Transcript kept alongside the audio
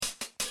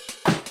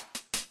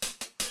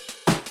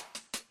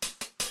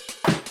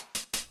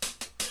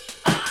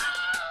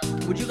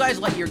Would you guys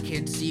let your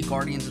kids see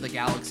Guardians of the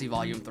Galaxy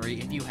Volume 3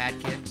 if you had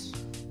kids?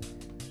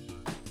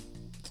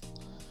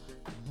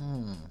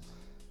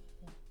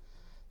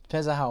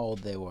 Depends on how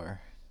old they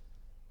were.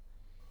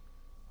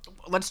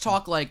 Let's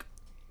talk like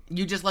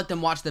you just let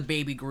them watch the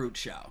Baby Groot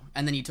show,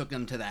 and then you took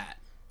them to that.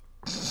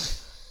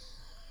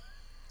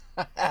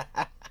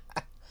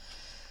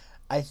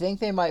 I think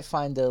they might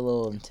find it a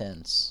little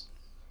intense,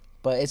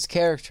 but it's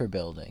character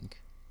building.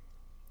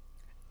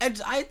 And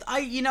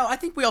I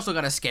think we also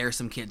gotta scare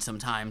some kids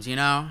sometimes, you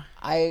know?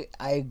 I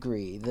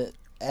agree that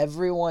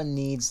everyone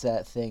needs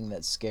that thing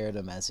that scared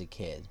them as a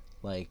kid.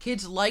 Like,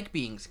 Kids like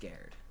being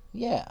scared.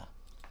 yeah.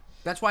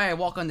 That's why I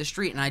walk on the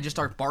street and I just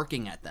start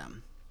barking at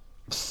them.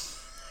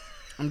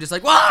 I'm just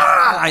like, "Wah!"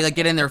 I like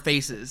get in their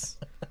faces.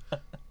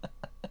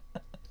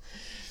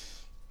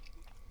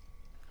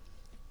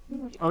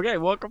 Okay,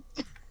 welcome.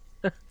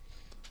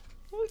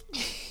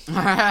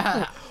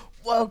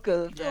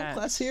 Welcome to Yes.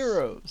 Class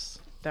Heroes.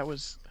 That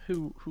was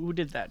who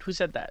did that? Who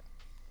said that?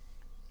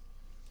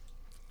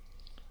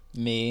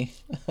 Me.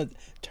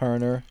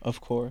 Turner, of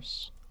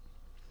course.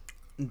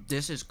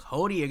 This is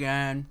Cody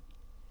again.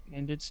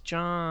 And it's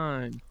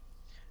John.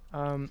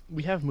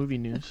 We have movie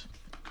news.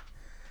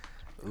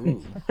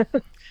 Ooh.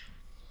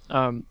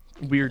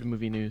 Weird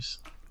movie news.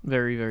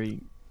 Very,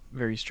 very,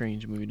 very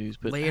strange movie news.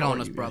 But Lay it how on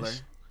are us, you brother.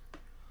 guys?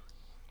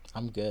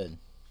 I'm good.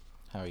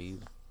 How are you?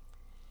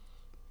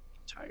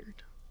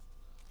 Tired.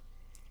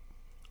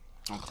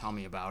 Oh, tell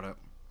me about it.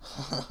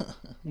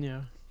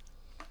 Yeah.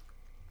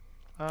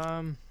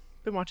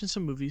 Been watching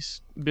some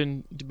movies.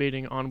 Been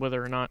debating on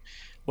whether or not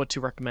what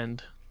to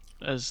recommend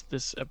as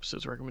this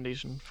episode's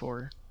recommendation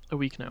for a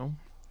week now.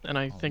 And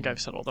I think I've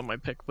settled on my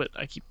pick, but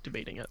I keep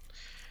debating it.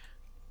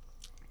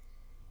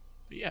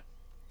 But yeah.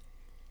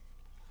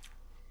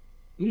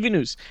 Movie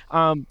news.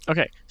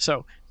 Okay,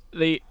 so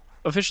they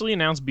officially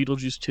announced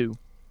Beetlejuice 2,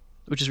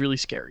 which is really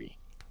scary.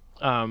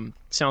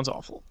 Sounds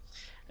awful.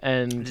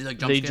 And Did he, like,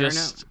 jump they scare in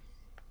just...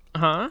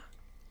 Huh?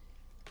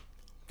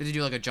 Did he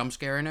do like a jump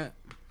scare in it?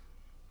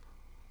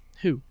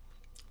 Who?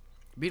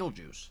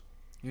 Beetlejuice.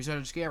 You said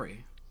it's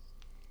scary.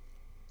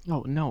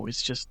 Oh no,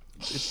 it's just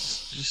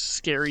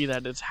scary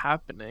that it's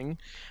happening.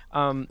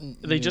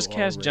 They just You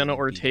cast are Jenna really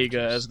Ortega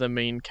Beetlejuice. as the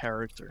main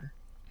character.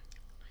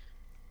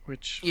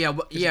 Which Yeah,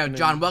 is yeah, gonna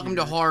John, be welcome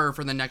to weird. horror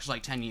for the next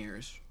like 10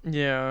 years.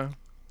 Yeah.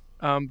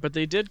 But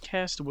they did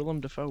cast Willem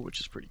Dafoe,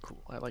 which is pretty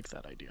cool. I like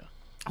that idea.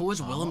 Who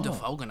is Willem Oh.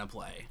 Dafoe gonna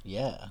play?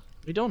 Yeah.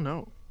 We don't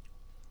know.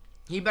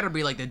 He better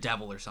be like the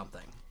devil or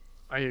something.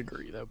 I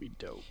agree, that would be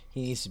dope.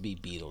 He needs to be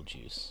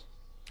Beetlejuice.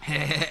 He's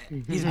Hey,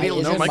 Beetlejuice.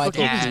 isn't Michael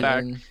Keaton's Keaton's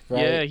back.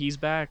 right? Yeah, he's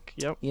back.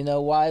 Yep. You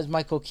know, why does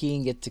Michael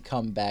Keaton get to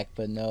come back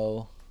but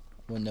no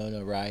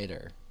Winona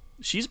Ryder?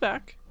 She's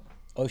back.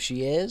 Oh,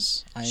 she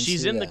is? I didn't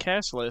She's see in the that.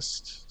 cast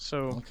list.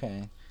 So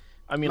Okay.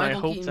 I mean, Michael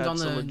I hope Keaton's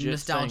that's on a the legit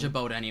nostalgia thing.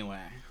 boat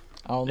anyway.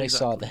 I only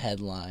saw the Exactly.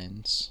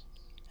 headlines.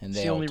 And It's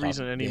they the all only talk,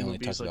 reason any they only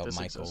movies talk like about this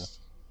Michael. exist.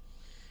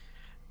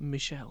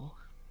 Michelle.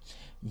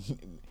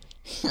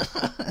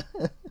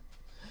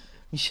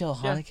 Michelle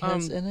Yeah,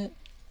 Haneka's in it?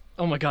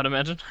 Oh my god,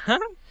 imagine.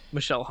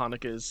 Michelle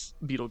Haneke's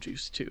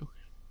Beetlejuice 2.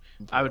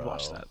 I would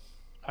watch Bro, that.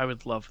 I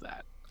would love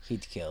that.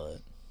 He'd kill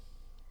it.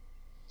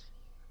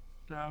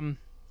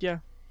 Yeah,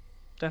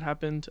 that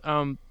happened.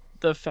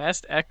 The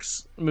Fast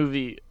X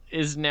movie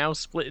is now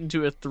split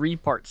into a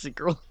 3-part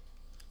sequel.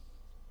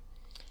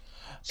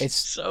 It's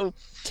So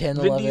 10,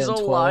 Vin 11, and Diesel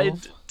 12.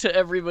 lied to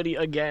everybody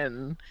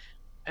again,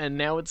 and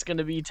now it's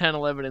gonna be 10,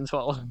 11, and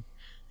 12.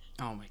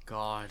 Oh my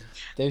god.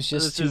 There's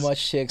just This too is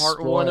much to part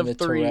explore one in of the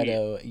 3.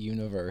 Toretto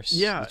universe.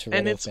 Yeah, the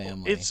and Toretto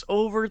family. it's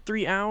over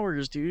 3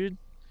 hours, dude.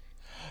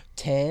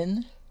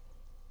 10?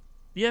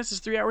 Yes, it's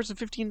 3 hours and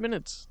 15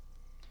 minutes.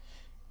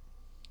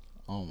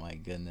 Oh my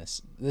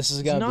goodness. This is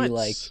It's gonna be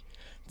nuts.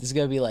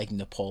 like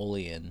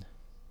Napoleon.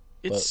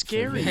 It's but for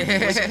scary. Vin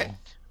Diesel. Like,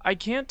 I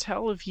can't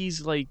tell if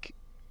he's like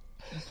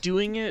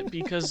doing it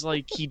because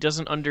like he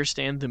doesn't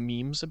understand the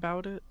memes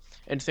about it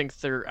and think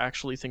they're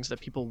actually things that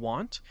people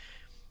want,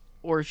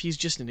 or if he's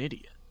just an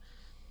idiot.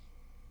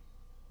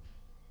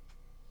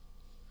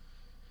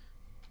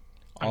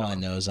 All I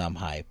know is I'm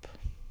hype.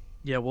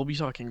 Yeah, we'll be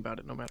talking about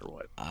it no matter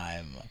what.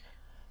 I'm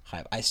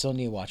hype. I still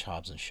need to watch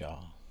Hobbs and Shaw.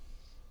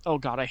 Oh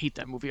god, I hate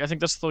that movie. I think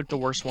that's like the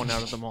worst one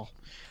out of them all.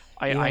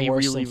 Even I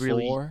worse really, than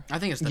really. 4? I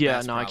think it's the Yeah,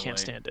 best. no, I probably. can't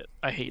stand it.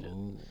 I hate it.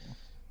 Ooh.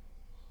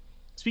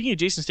 Speaking of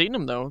Jason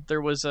Statham, though, there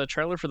was a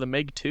trailer for the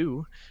Meg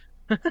 2.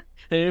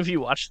 Any of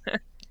you watched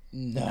that?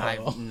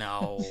 No.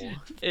 No.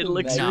 It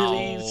looks Meg.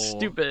 really No.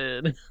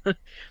 stupid,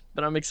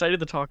 but I'm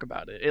excited to talk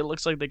about it. It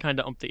looks like they kind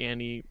of upped the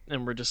ante,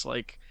 and we're just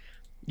like,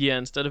 yeah,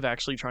 instead of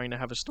actually trying to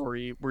have a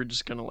story, we're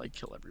just gonna like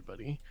kill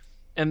everybody.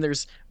 And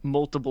there's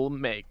multiple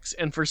Megs,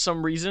 and for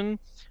some reason,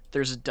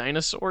 there's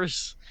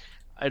dinosaurs.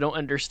 I don't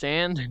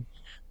understand,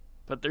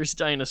 but there's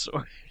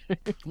dinosaurs.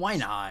 Why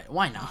not?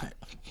 Why not?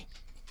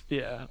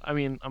 Yeah, I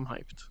mean, I'm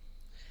hyped.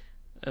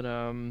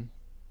 And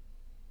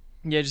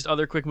yeah, just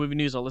other quick movie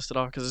news. I'll list it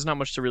off because there's not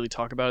much to really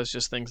talk about. It's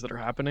just things that are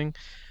happening.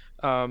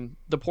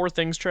 The Poor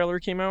Things trailer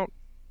came out.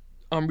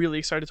 I'm really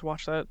excited to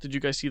watch that. Did you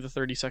guys see the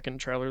 30-second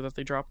trailer that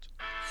they dropped?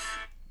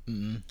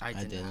 I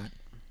didn't.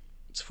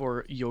 It's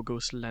for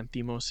Yorgos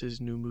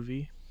Lanthimos' new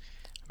movie.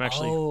 I'm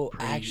actually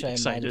pretty I might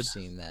excited. have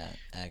seen that,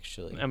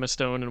 actually. Emma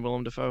Stone and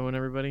Willem Dafoe and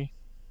everybody.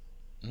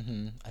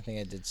 I think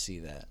I did see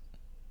that.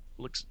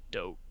 Looks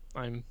dope.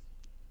 I'm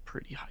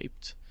pretty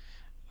hyped.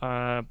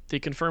 They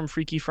confirmed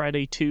Freaky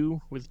Friday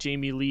 2 with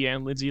Jamie Lee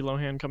and Lindsay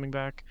Lohan coming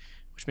back,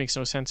 which makes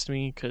no sense to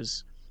me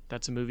because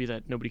that's a movie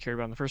that nobody cared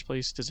about in the first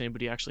place. Does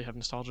anybody actually have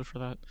nostalgia for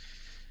that?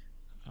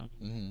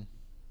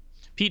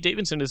 Pete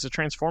Davidson is a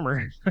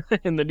Transformer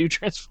in the new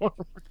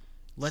Transformer.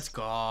 Let's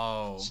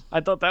go.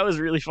 I thought that was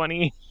really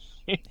funny.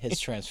 His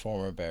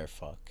Transformer bear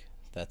fuck.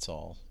 That's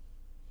all.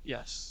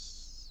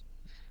 Yes.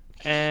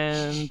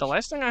 And the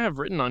last thing I have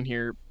written on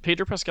here,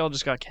 Pedro Pascal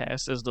just got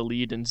cast as the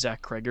lead in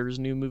Zach Kreger's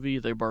new movie,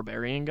 The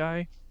Barbarian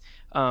Guy.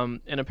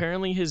 And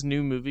apparently his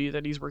new movie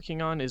that he's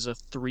working on is a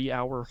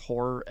 3-hour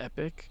horror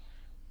epic.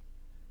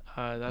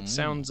 That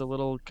sounds a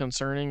little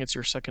concerning. It's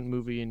your second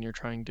movie and you're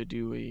trying to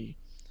do a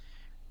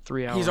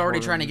 3-hour He's already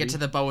horror trying to movie. get to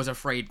the Beau is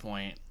Afraid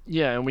point.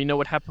 Yeah, and we know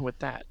what happened with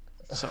that.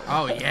 So.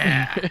 Oh,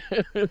 yeah.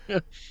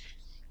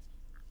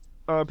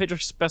 Pedro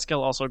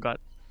Pascal also got...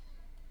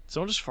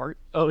 Someone just fart?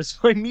 Oh,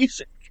 it's my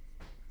music.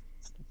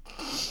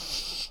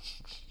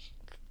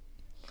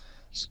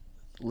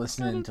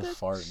 Listening to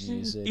fart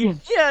music.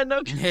 Yeah,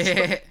 no.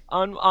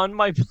 on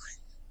my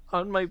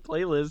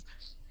playlist,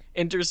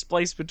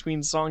 interspliced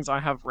between songs,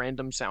 I have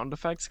random sound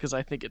effects because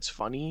I think it's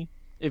funny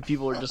if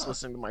people are just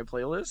listening to my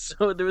playlist.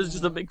 So there was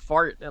just a big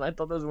fart, and I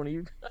thought that was one of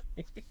you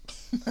guys.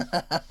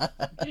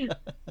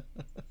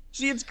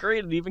 See, it's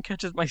great. It even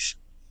catches my.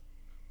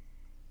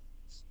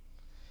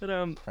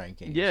 But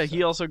Pranking yeah, he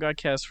stuff. also got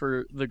cast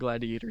for the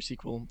Gladiator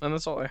sequel, and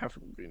that's all I have for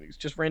movie news.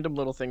 Just random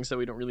little things that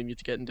we don't really need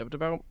to get in depth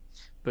about,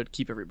 but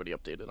keep everybody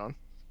updated on.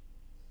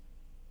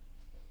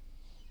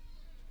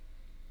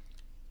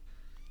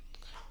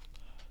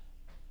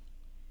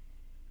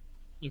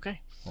 Okay.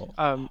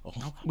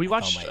 We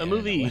watched a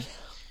movie.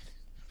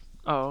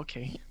 Oh,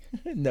 okay.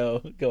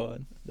 No, go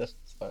on. That's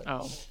fine.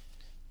 Oh,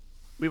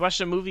 we watched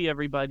a movie.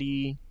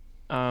 Everybody.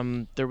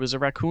 There was a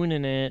raccoon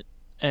in it,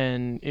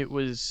 and it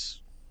was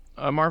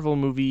a Marvel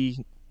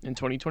movie in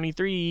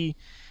 2023,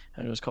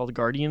 and it was called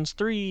Guardians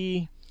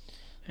 3.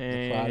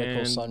 And... The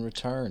Prodigal Son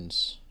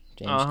Returns.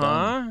 James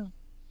Gunn.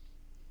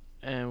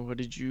 And what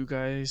did you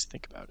guys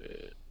think about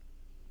it?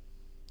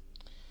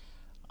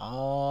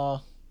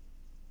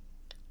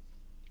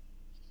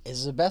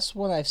 Is the best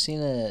one I've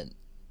seen it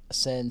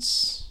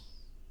since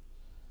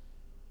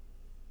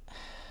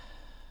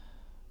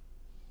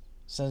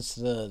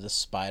the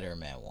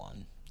Spider-Man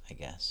one, I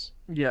guess.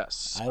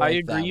 Yes, I I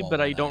liked that agree, one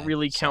but I when don't I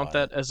really saw count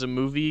that it. as a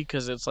movie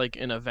because it's like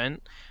an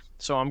event.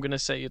 So I'm gonna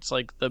say it's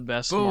like the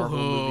best Marvel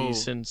movie Boo-hoo.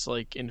 since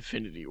like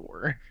Infinity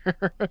War.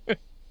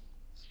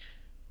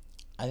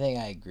 I think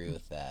I agree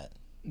with that.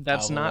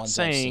 That's the not ones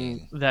I've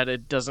saying seen. that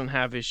it doesn't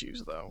have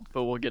issues though,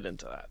 but we'll get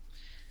into that.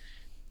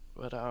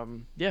 But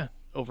yeah,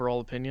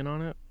 overall opinion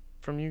on it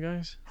from you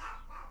guys?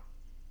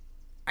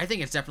 I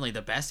think it's definitely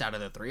the best out of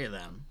the three of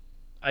them.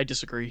 I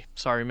disagree.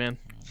 Sorry, man.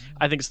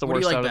 I think it's the What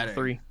do you worst like out of better? the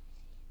three.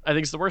 I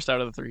think it's the worst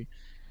out of the three.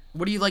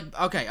 What do you like?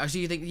 Okay, so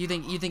you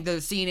think the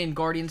scene in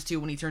Guardians 2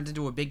 when he turns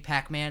into a big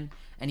Pac-Man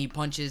and he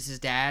punches his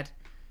dad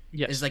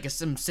Yes. is like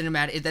some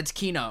cinematic? That's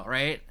Kino,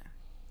 right?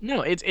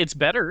 No, it's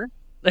better.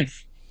 All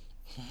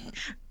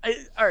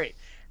right.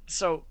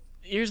 So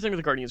here's the thing with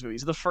the Guardians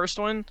movies. The first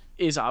one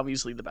is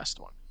obviously the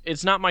best one.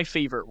 It's not my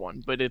favorite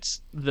one, but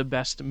it's the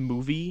best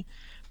movie.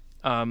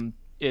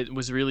 It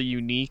was really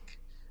unique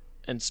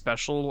and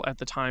special at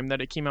the time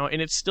that it came out,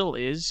 and it still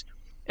is.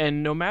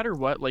 And no matter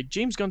what, like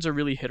James Gunn's a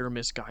really hit or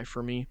miss guy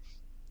for me.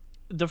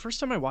 The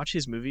first time I watch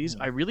his movies,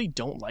 I really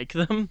don't like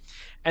them.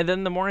 And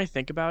then the more I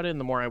think about it and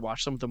the more I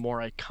watch them, the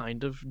more I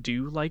kind of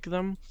do like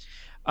them.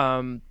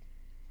 And,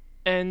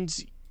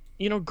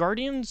 you know,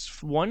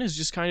 Guardians 1 is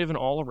just kind of an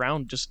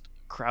all-around just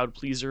crowd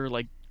pleaser,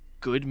 like,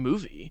 good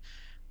movie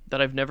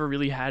that I've never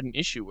really had an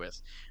issue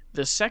with.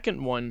 The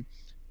second one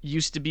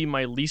used to be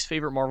my least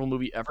favorite Marvel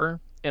movie ever,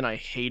 and I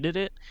hated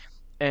it.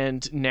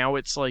 And now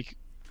it's, like,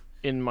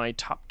 in my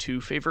top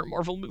 2 favorite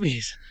Marvel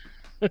movies.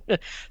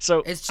 So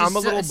It's just I'm a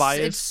little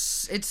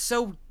biased. It's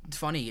so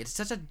funny. It's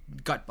such a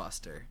gut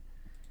buster.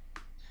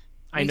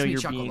 I Makes know me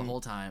you're chuckle being the whole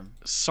time.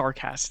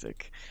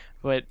 sarcastic,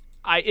 but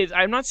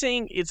I'm not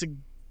saying it's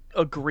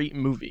a great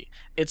movie.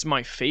 It's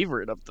my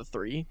favorite of the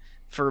three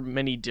for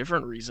many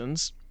different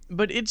reasons,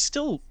 but it's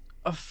still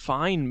a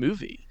fine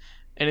movie,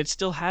 and it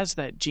still has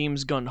that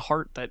James Gunn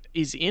heart that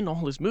is in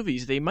all his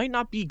movies. They might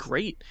not be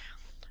great,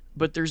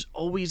 but there's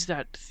always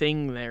that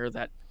thing there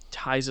that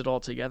ties it all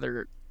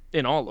together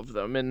in all of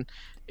them, and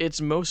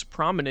it's most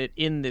prominent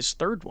in this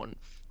third one.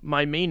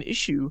 My main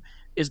issue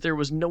is there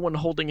was no one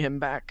holding him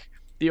back.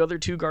 The other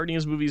two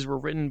Guardians movies were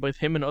written with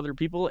him and other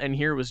people, and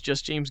here was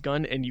just James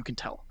Gunn, and you can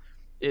tell.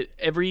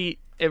 Every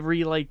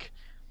like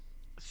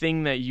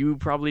thing that you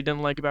probably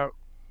didn't like about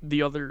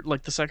the other,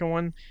 like the second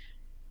one,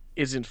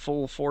 is in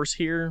full force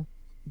here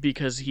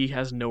because he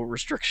has no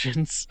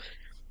restrictions.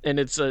 and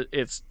it's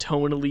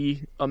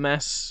tonally a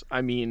mess.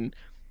 I mean,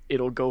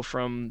 it'll go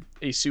from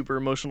a super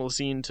emotional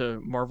scene to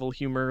Marvel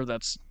humor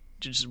that's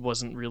just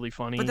wasn't really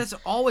funny. But that's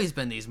always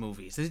been these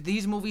movies.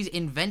 These movies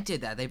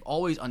invented that. They've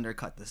always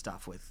undercut the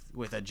stuff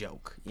with a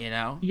joke, you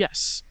know?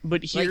 Yes,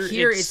 but here, Like,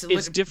 here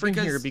it's different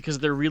here because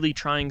they're really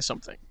trying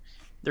something.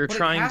 They're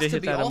trying to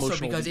hit that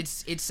emotional. Because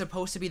it's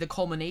supposed to be the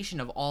culmination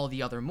of all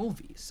the other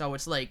movies. So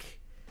it's like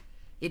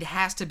it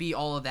has to be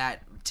all of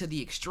that to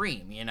the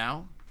extreme, you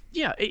know?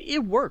 Yeah,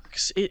 it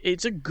works.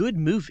 It's a good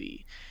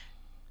movie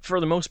for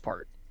the most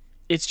part.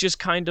 It's just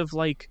kind of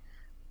like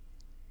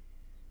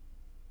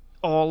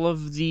all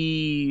of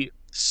the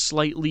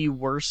slightly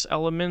worse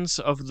elements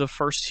of the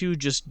first two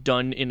just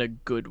done in a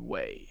good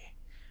way.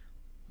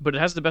 But it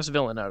has the best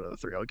villain out of the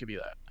three, I'll give you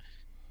that.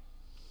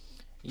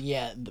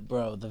 Yeah,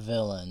 bro, the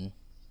villain,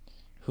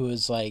 who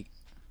is like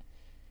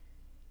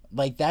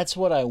that's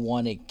what I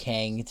wanted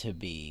Kang to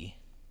be.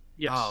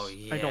 Yes. Oh,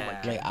 yeah. I don't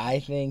like Kang. Like, I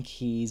think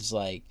he's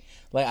like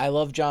I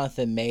love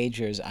Jonathan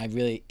Majors.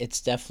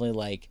 It's definitely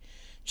like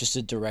just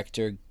a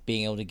director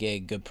being able to get a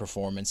good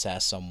performance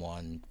as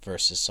someone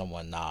versus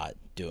someone not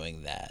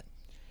doing that.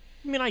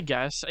 I mean, I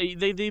guess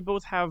they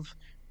both have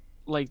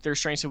like their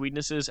strengths and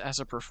weaknesses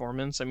as a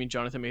performance. I mean,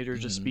 Jonathan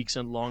Majors just speaks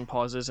in long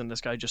pauses, and this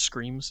guy just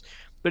screams.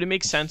 But it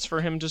makes sense for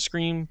him to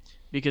scream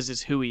because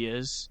it's who he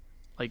is.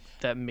 Like,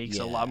 that makes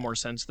a lot more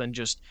sense than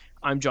just,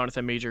 I'm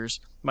Jonathan Majors,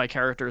 my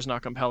character is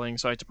not compelling,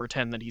 so I have to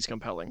pretend that he's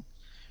compelling.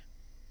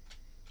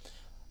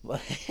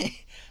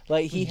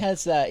 Like, he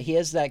has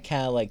that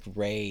kind of like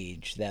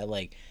rage that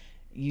like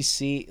you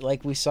see,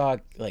 like we saw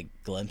like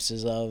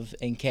glimpses of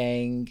in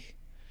Kang,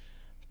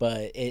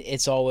 but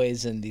it's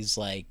always in these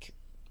like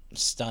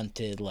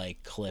stunted,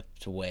 like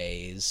clipped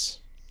ways.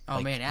 Oh,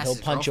 like, man, ask he'll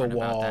his punch a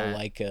girlfriend about wall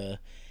that.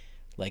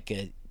 like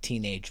a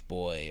teenage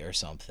boy or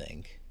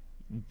something.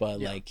 But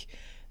like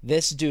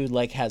this dude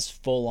like has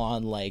full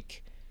on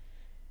like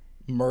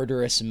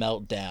murderous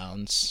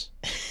meltdowns.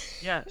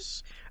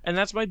 Yes. And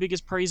that's my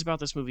biggest praise about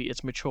this movie.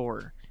 It's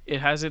mature.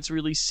 It has its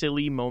really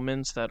silly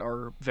moments that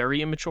are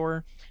very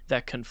immature,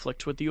 that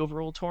conflict with the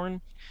overall tone.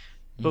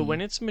 But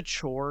when it's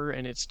mature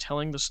and it's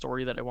telling the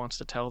story that it wants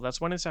to tell, that's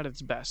when it's at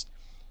its best.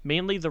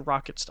 Mainly the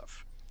rocket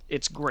stuff.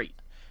 It's great.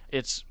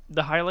 It's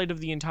the highlight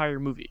of the entire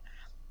movie.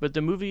 But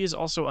the movie is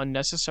also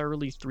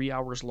unnecessarily 3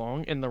 hours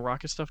long, and the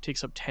rocket stuff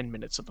takes up 10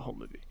 minutes of the whole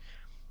movie.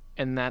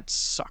 And that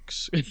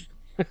sucks.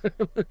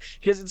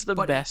 Because it's the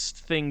best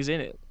things in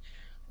it.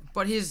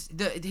 But his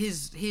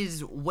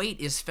weight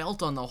is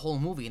felt on the whole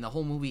movie, and the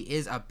whole movie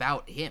is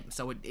about him.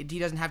 So he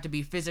doesn't have to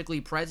be physically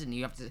present.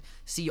 You have to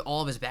see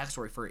all of his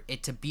backstory for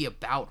it to be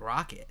about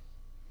Rocket.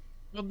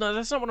 Well, no,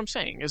 that's not what I'm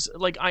saying. Is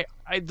like I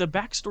the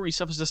backstory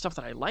stuff is the stuff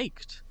that I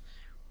liked.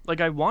 Like,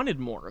 I wanted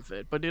more of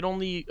it, but it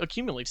only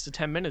accumulates to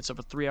 10 minutes of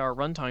a 3-hour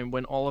runtime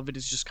when all of it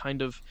is just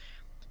kind of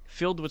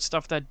filled with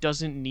stuff that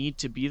doesn't need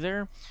to be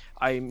there.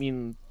 I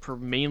mean,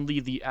 mainly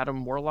the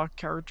Adam Warlock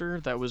character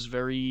that was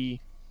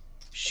very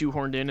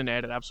shoehorned in and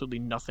added absolutely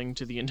nothing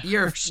to the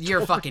entire story.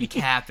 You're fucking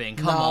capping.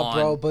 Come on,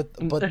 bro. But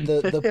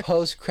the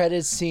post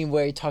credits scene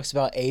where he talks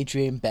about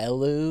Adrian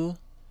Belew.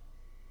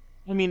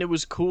 I mean, it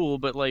was cool,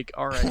 but like,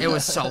 all right. It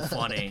was so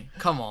funny.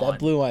 Come on. That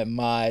blew my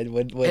mind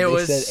when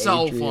they said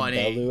so Adrian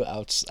funny. Belew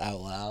out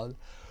loud.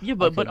 Yeah,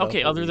 but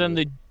okay. Other than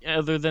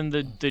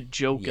the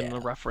joke and the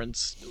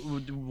reference,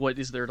 what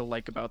is there to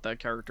like about that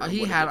character?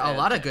 He had a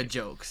lot of good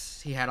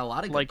jokes. He had a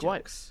lot of good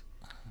jokes.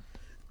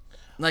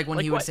 Like when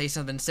he would say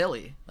something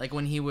silly, like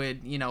when he would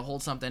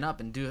hold something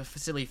up and do a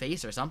silly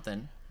face or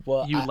something.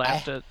 Well, you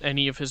laughed at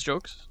any of his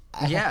jokes?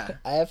 I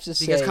have to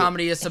say, because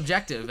comedy is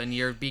subjective, and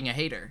you're being a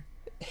hater.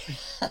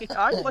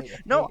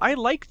 I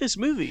like this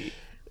movie.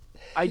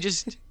 I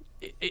just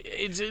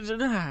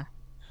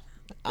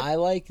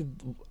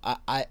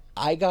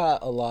I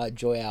got a lot of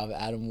joy out of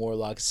Adam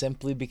Warlock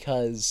simply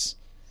because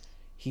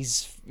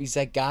he's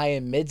that guy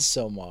in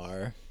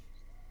Midsommar.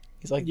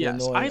 He's like the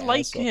annoying I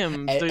like asshole.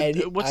 him.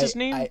 What's his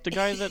name? The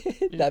guy that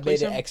that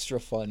made it him?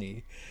 extra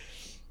funny.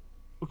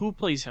 Who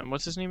plays him?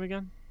 What's his name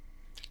again?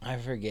 I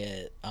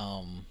forget.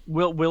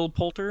 Will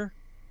Poulter?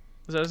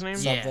 Is that his name?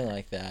 Something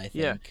like that, I think.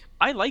 Yeah,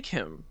 I like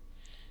him.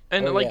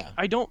 And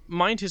I don't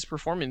mind his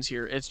performance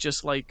here. It's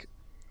just like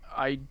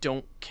I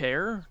don't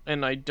care,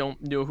 and I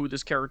don't know who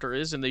this character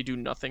is, and they do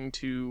nothing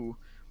to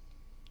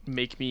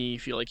make me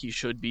feel like he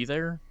should be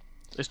there.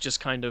 It's just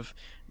kind of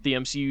the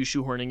MCU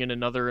shoehorning in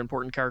another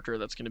important character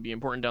that's going to be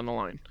important down the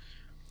line.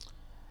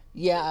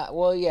 Yeah,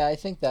 well, yeah, I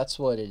think that's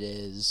what it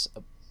is.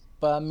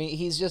 But I mean,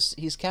 he's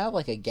kind of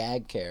like a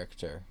gag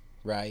character,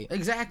 right?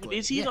 Exactly.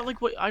 Is he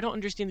like what? I don't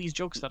understand these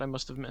jokes that I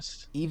must have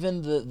missed.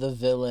 Even the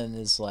villain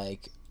is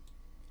like,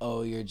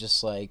 oh, you're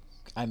just like,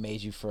 I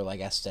made you for like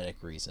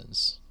aesthetic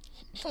reasons.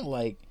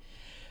 Like,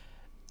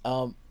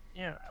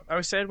 yeah, I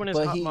was sad when his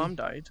mom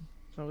died.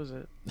 That was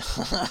it.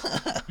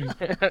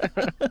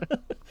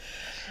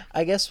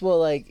 I guess, well,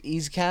 like,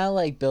 he's kind of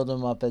like build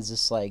him up as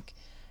this like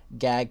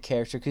gag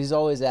character because he's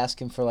always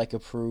asking for like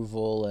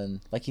approval,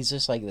 and like he's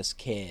just like this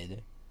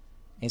kid.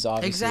 He's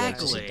obviously like,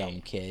 just a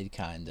dumb kid,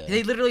 kind of.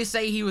 They literally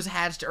say he was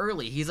hatched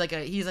early. He's like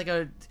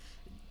a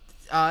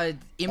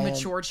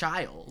immature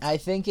child. I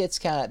think it's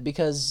kind of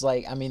because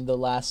like I mean the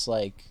last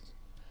like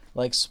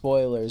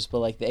spoilers, but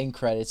like the end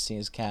credits scene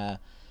is kind of.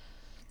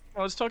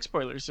 Well, let's talk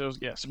spoilers. So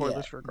yeah,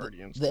 spoilers for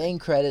Guardians. The end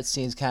credits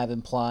scene is kind of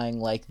implying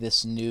like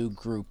this new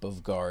group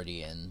of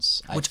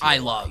Guardians, which I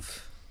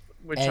love.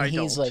 Which and I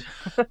he's don't.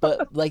 like,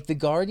 but like the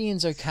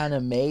Guardians are kind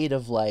of made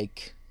of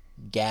like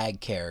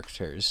gag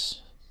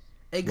characters.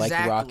 Exactly.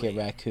 Like Rocket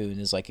Raccoon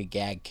is like a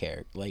gag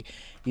character. Like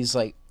he's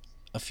like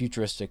a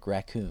futuristic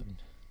raccoon.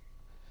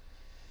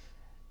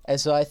 And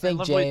so I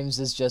think James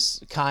is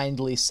just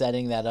kindly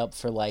setting that up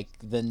for like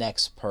the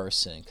next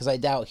person because I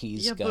doubt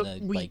he's gonna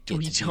like. Get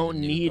we to don't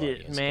be the new need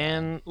Guardians it,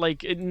 man. guy.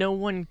 Like no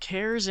one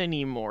cares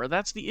anymore.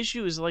 That's the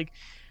issue. Is like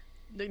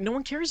no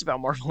one cares about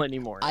Marvel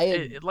anymore.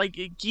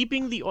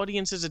 Keeping the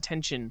audience's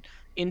attention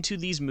into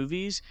these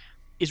movies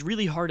is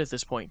really hard at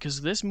this point because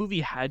this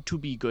movie had to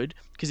be good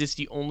because it's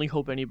the only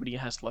hope anybody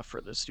has left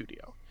for the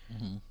studio.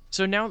 Mm-hmm.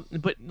 So now,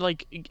 but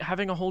like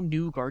having a whole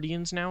new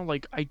Guardians now,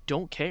 like I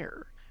don't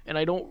care. And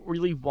I don't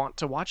really want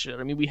to watch it.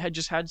 I mean, we had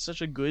just had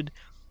such a good,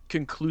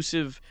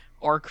 conclusive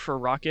arc for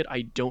Rocket.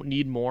 I don't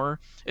need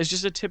more. It's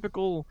just a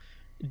typical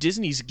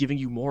Disney's giving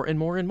you more and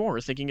more and more,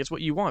 thinking it's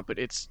what you want, but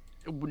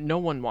no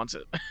one wants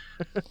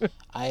it.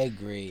 I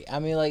agree. I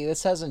mean, like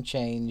this hasn't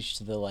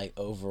changed the like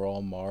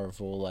overall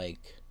Marvel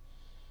like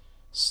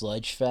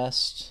sludge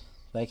fest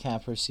that I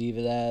can't perceive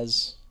it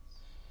as.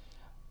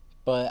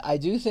 But I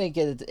do think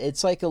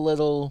it's like a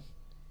little,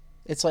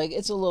 it's a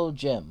little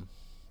gem.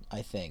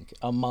 I think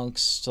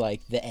amongst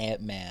like the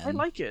Ant-Man. I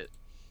like it.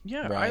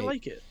 Yeah, right? I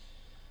like it.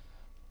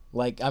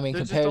 Like I mean,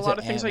 there's compared just a lot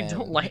to of things Ant-Man, I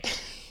don't like.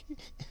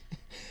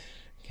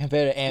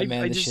 compared to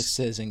Ant-Man, this shit's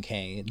Citizen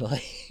Kane.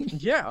 Like,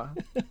 yeah,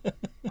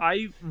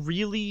 I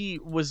really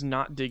was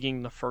not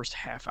digging the first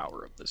half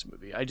hour of this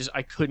movie.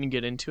 I couldn't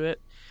get into it,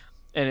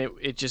 and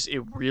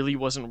it really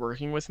wasn't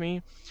working with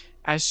me.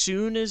 As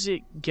soon as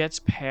it gets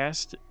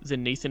past the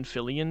Nathan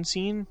Fillion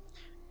scene,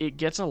 it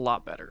gets a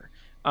lot better.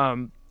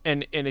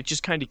 And it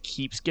just kind of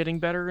keeps getting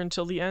better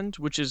until the end,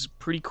 which is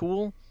pretty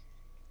cool.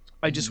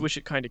 I just wish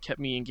it kind of kept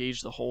me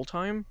engaged the whole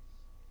time.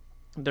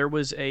 There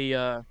was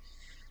a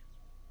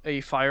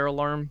fire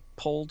alarm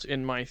pulled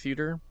in my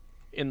theater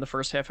in the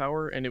first half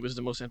hour, and it was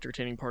the most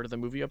entertaining part of the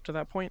movie up to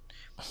that point.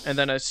 And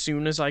then as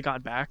soon as I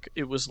got back,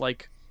 it was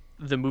like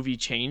the movie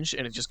changed,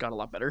 and it just got a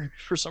lot better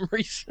for some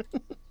reason.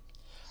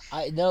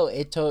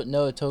 it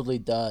totally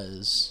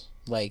does.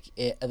 Like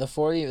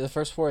the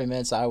first 40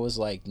 minutes, I was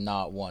like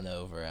not won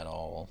over at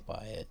all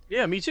by it.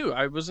 Yeah, me too.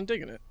 I wasn't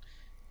digging it.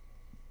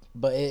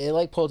 But it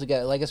like pulled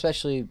together, like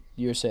especially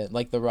you're saying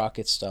like the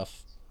Rocket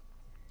stuff.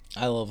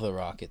 I love the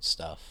Rocket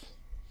stuff.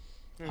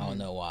 Mm-hmm. I don't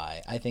know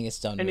why. I think it's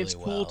done really well. And it's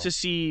cool to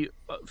see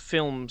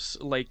films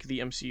like the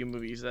MCU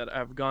movies that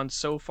have gone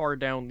so far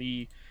down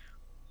the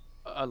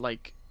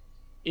like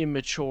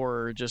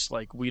immature, just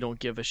like we don't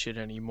give a shit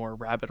anymore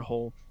rabbit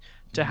hole.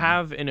 To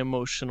have an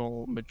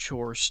emotional,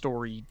 mature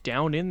story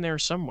down in there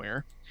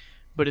somewhere,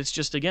 but it's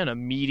just, again,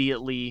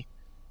 immediately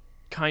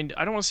I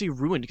don't want to say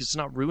ruined, because it's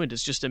not ruined,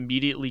 it's just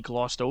immediately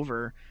glossed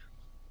over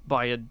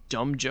by a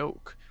dumb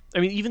joke. I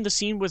mean, even the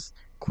scene with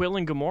Quill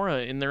and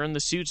Gamora, and they're in the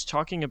suits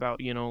talking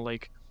about,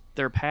 like,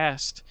 their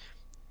past,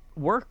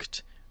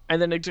 worked.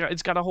 And then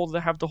it's got to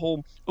have the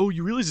whole, oh,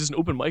 you realize it's an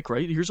open mic,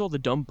 right? Here's all the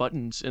dumb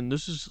buttons, and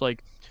this is,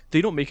 like,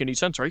 they don't make any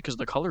sense, right? Because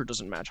the color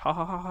doesn't match. Ha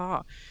ha ha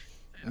ha.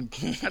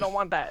 I don't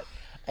want that.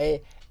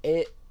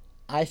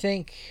 I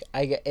think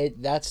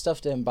that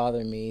stuff didn't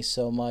bother me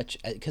so much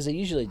because it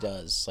usually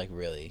does, like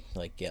really,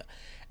 like yeah,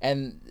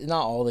 and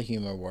not all the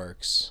humor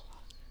works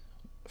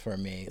for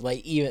me.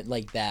 Like even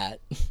like that,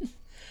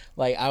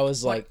 like I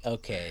was like,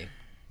 okay,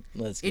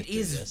 let's get through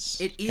this.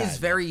 It is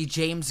very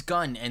James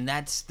Gunn, and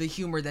that's the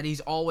humor that he's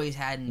always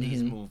had in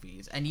these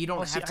movies, and you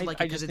don't have to like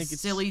it because it's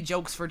silly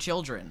jokes for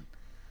children.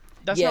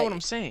 That's not what I'm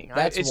saying.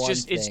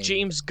 It's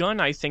James Gunn,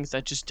 I think,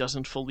 that just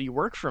doesn't fully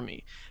work for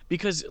me.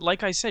 Because,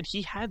 like I said,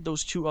 he had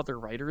those two other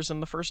writers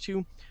in the first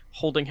two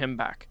holding him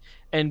back.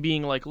 And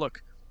being like,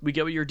 look, we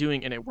get what you're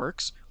doing and it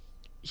works.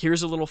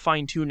 Here's a little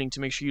fine-tuning to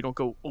make sure you don't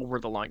go over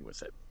the line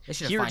with it.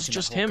 Here's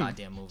just him.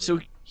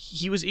 So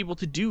he was able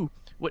to do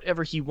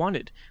whatever he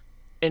wanted.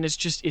 And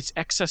it's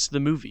excess the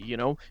movie,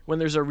 When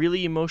there's a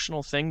really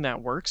emotional thing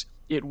that works,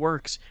 it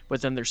works,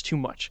 but then there's too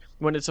much.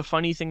 When it's a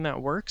funny thing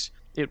that works,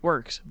 it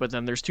works, but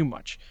then there's too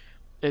much.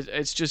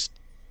 It's just,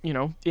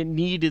 it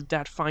needed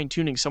that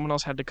fine-tuning. Someone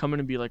else had to come in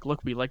and be like,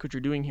 look, we like what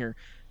you're doing here.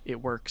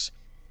 It works.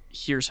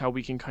 Here's how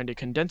we can kind of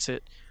condense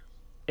it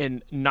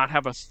and not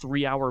have a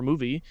 3-hour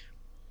movie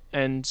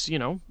and,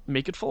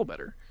 make it flow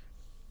better.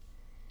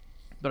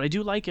 But I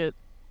do like it.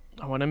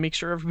 I want to make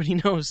sure everybody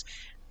knows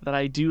that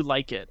I do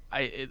like it.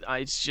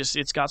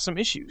 It's got some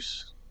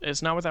issues.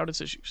 It's not without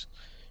its issues.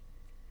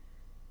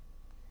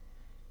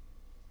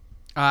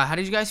 How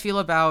did you guys feel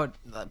about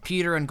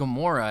Peter and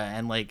Gamora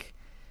and like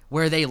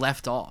where they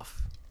left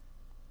off?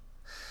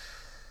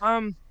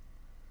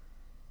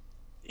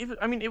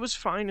 It was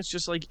fine. It's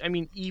just like,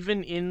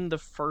 even in the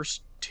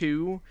first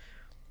two,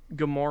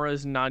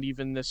 Gamora's not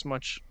even this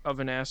much of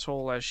an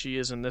asshole as she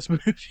is in this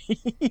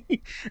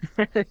movie.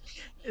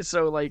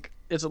 So like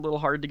it's a little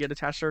hard to get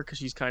attached to her because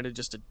she's kind of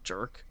just a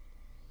jerk,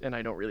 and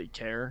I don't really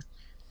care.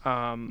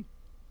 But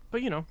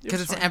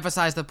because it's to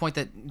emphasize the point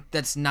that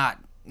that's not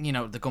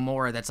the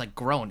Gamora that's like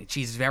grown.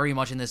 She's very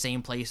much in the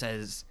same place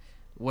as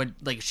what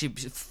like she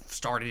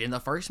started in the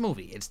first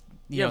movie. It's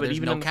but there's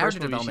even no in the character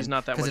first movie, development she's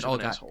not that much of an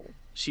got, asshole.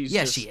 She's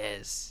she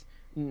is.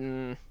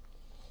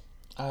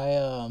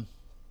 I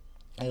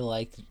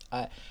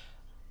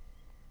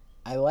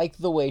like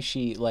the way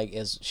she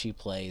she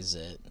plays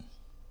it.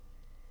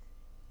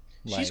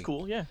 She's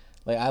cool, yeah.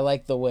 Like I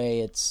like the way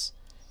it's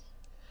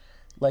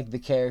like the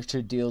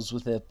character deals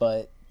with it,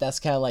 but that's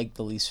kind of like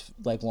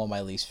one of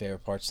my least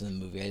favorite parts of the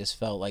movie. I just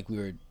felt like we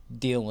were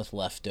dealing with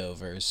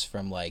leftovers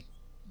from like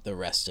the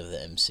rest of the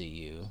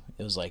MCU.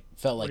 It was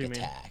felt like a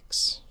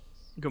tax.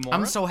 Gamora?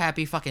 I'm so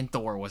happy fucking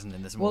Thor wasn't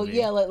in this movie. Well,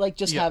 yeah, like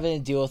just having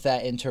to deal with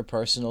that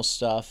interpersonal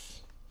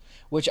stuff,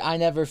 which I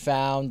never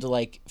found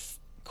like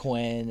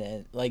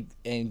Quinn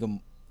and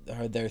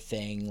their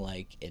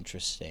thing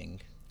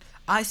interesting.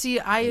 I see.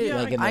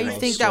 I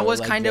think that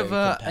was kind of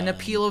an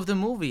appeal of the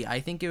movie. I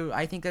think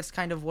that's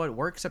kind of what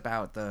works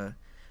about the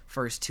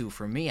first two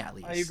for me, at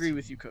least. I agree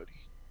with you, Cody.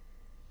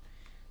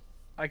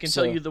 I can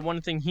tell you the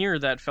one thing here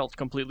that felt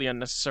completely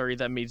unnecessary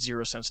that made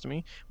zero sense to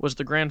me was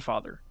the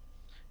grandfather,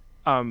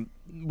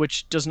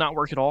 which does not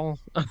work at all.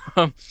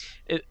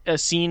 A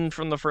scene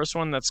from the first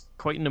one that's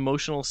quite an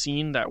emotional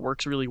scene that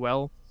works really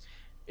well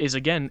is,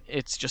 again,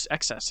 it's just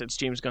excess. It's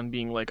James Gunn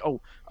being like,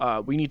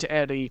 we need to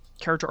add a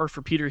character arc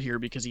for Peter here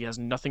because he has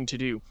nothing to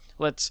do.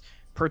 Let's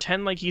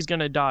pretend like he's going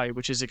to die,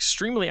 which is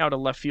extremely out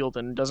of left field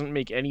and doesn't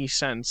make any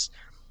sense,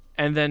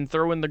 and then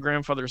throw in the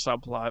grandfather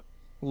subplot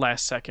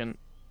last second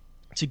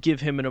to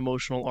give him an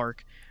emotional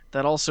arc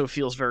that also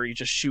feels very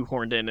just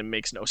shoehorned in and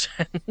makes no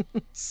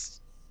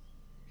sense.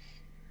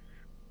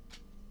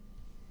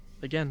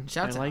 Again,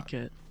 I like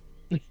it.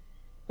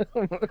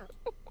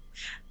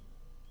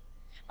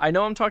 I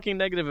know I'm talking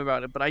negative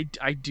about it, but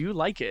I do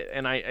like it,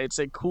 and it's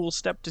a cool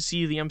step to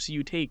see the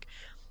MCU take.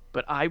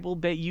 But I will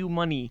bet you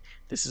money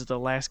this is the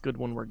last good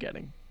one we're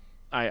getting.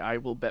 I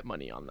will bet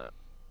money on that.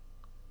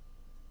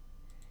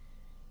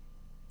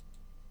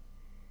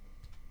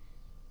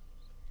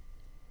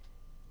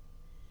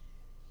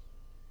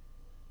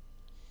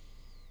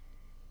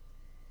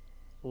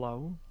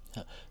 Hello?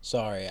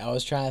 Sorry, I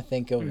was trying to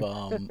think of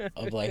how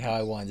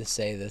I wanted to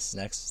say this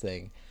next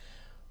thing.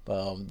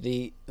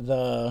 The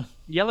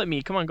yell at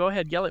me. Come on, go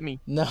ahead. Yell at me.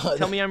 No,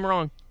 tell me I'm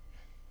wrong.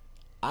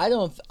 I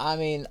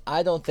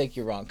don't think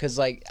you're wrong because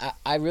I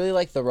really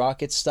like the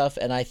Rocket stuff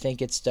and I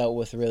think it's dealt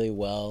with really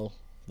well.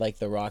 Like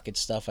the Rocket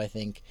stuff, I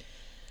think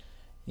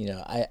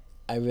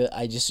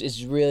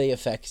it's really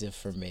effective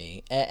for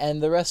me.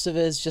 And the rest of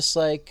it is just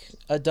like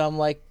a dumb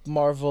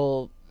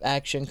Marvel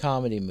action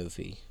comedy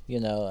movie,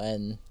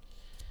 and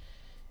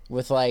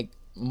with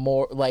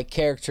more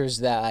characters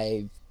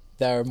that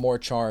are more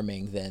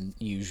charming than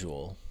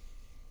usual,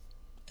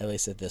 at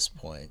least at this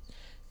point.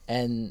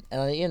 And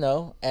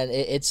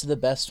it's the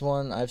best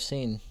one I've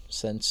seen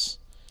since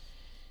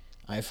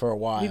for a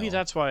while. Maybe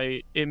that's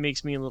why it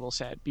makes me a little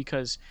sad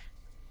because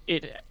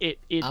it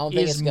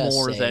is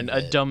more than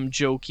a dumb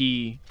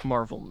jokey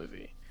Marvel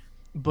movie,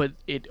 but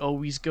it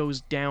always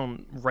goes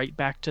down right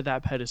back to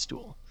that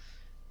pedestal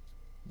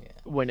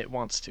when it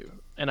wants to,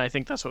 and I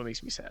think that's what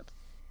makes me sad.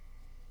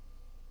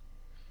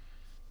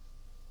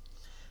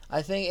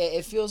 I think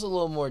it feels a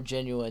little more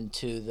genuine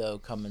too, though,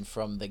 coming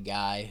from the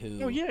guy who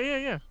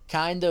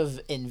kind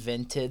of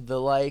invented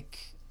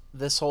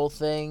this whole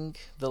thing,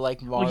 the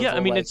Marvel. Well, yeah,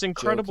 I mean, it's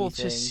incredible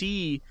to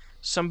see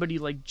somebody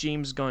like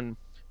James Gunn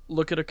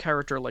look at a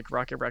character like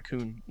Rocket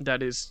Raccoon.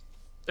 That is,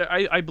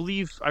 I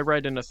believe I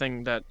read in a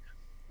thing that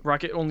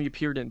Rocket only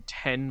appeared in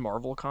 10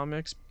 Marvel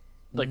comics,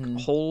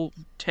 whole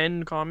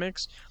 10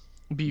 comics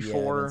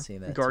before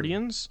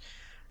Guardians. Too.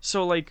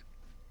 So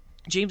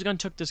James Gunn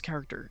took this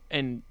character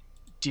and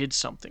did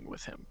something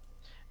with him,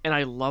 and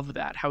I love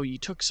that, how he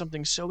took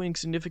something so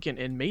insignificant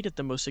and made it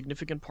the most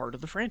significant part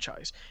of the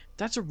franchise.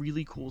 That's a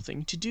really cool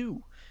thing to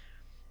do.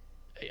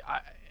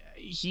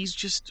 He's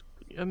just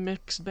a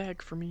mixed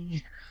bag for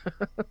me.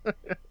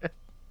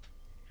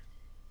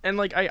 And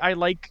I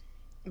like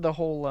the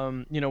whole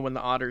when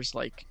the Otter's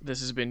this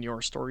has been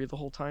your story the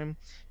whole time,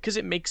 because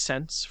it makes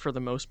sense for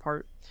the most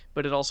part,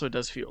 but it also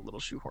does feel a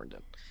little shoehorned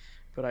in.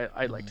 But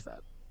I liked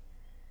that.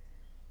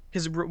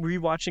 Because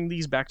rewatching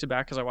these back to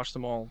back, because I watched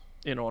them all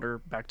in order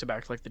back to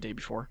back the day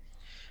before,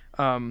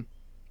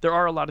 there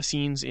are a lot of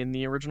scenes in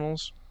the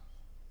originals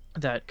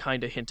that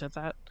kind of hint at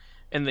that,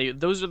 and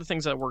those are the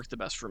things that work the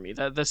best for me.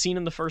 The scene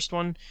in the first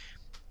one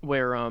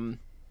where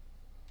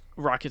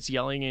Rocket's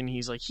yelling and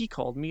he's like, he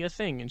called me a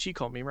thing and she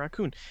called me a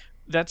raccoon.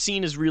 That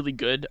scene is really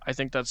good. I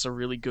think that's a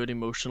really good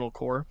emotional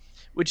core,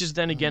 which is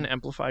then again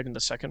amplified in the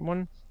second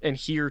one and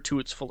here to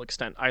its full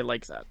extent. I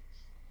like that.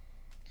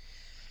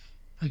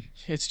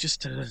 It's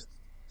just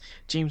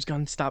James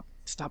Gunn, stop.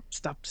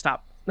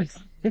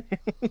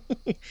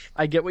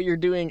 I get what you're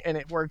doing and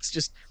it works,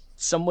 just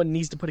someone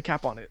needs to put a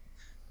cap on it.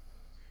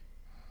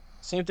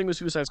 Same thing with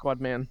Suicide Squad,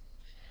 man.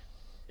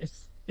 It,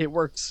 it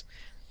works.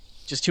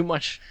 Just too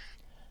much.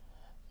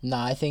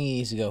 Nah, I think he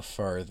needs to go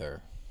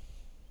further.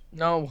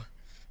 No,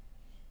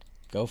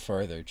 Go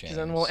further, James. because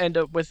then we'll end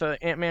up with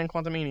Ant-Man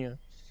Quantumania.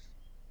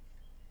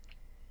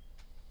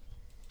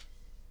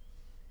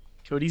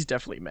 Cody's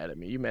definitely mad at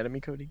me. You mad at me,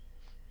 Cody?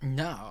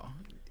 No,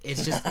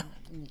 it's just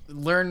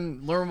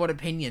learn what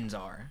opinions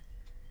are.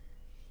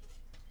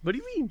 What do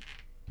you mean?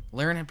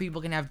 Learn how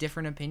people can have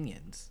different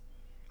opinions.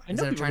 I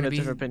know Instead of people have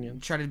different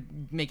opinions. Try to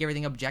make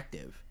everything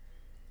objective.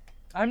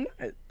 I'm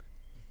not.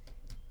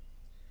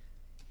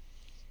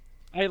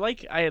 I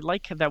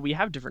like that we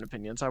have different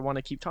opinions. I want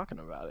to keep talking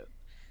about it.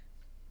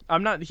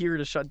 I'm not here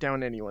to shut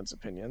down anyone's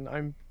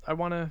opinion. I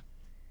want to,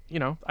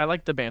 I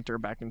like the banter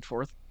back and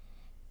forth,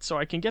 so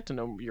I can get to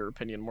know your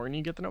opinion more, and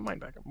you get to know mine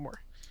back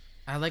more.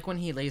 I like when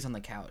he lays on the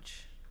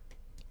couch,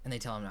 and they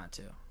tell him not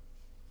to.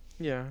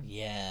 Yeah.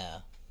 Yeah.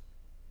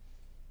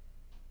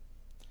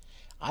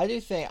 I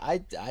do think I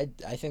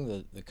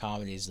think the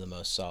comedy is the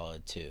most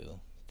solid too.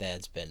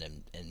 That's been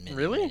in many,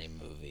 Really? many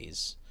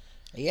movies.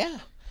 Yeah.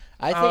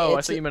 I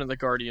thought you meant in the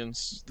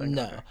Guardians thing.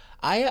 No.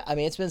 Okay. I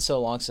mean it's been so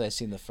long since I've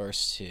seen the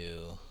first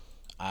two.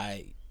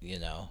 I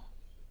don't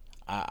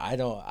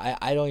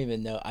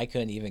even know. I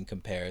couldn't even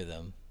compare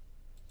them.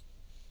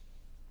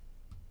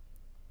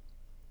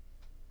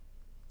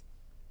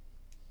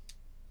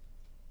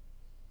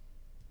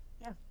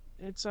 Yeah.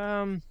 It's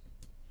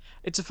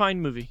a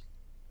fine movie.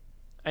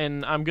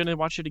 And I'm gonna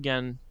watch it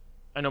again.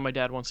 I know my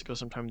dad wants to go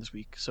sometime this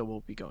week, so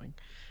we'll be going.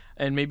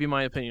 And maybe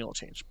my opinion will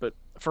change. But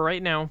for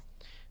right now,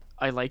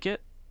 I like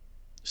it.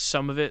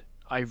 Some of it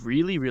I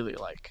really, really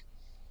like.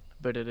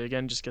 But it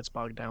again just gets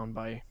bogged down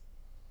by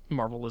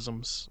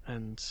Marvelisms,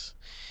 and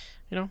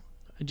I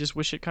just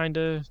wish it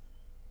kinda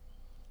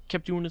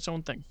kept doing its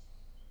own thing.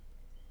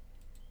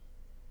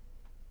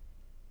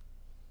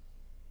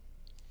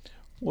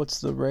 What's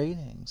the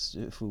ratings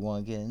if we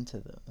want to get into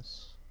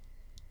those?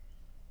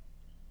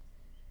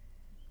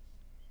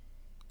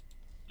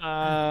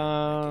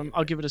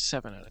 I'll give it a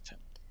 7 out of 10.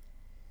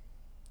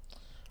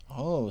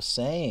 Oh,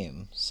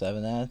 same.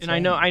 7 out of 10.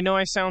 And I know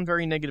I sound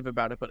very negative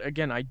about it, but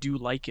again, I do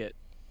like it.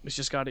 It's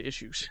just got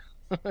issues,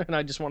 and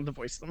I just wanted to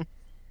voice them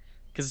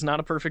because it's not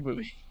a perfect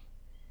movie.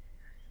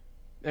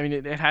 I mean,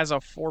 it has a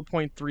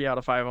 4.3 out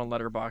of 5 on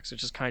Letterboxd,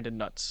 which is kind of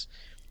nuts.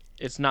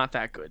 It's not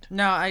that good.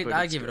 No, I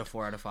give good. it a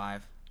 4 out of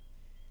 5.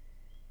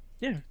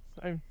 Yeah.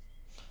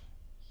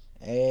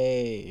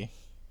 Hey.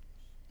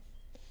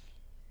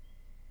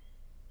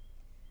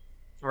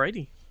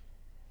 Alrighty.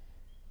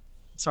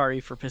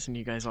 Sorry for pissing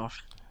you guys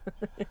off.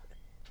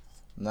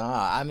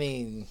 Nah, I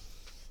mean,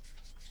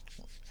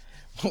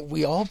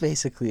 we all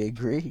basically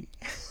agree.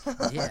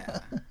 Yeah.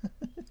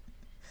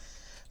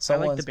 I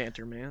like the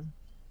banter, man.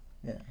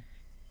 Yeah.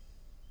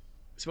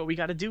 It's what we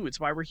got to do. It's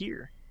why we're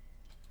here.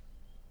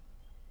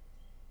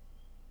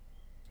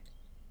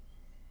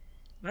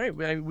 All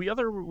right. We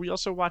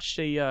also watched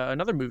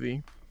another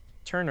movie.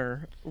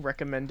 Turner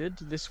recommended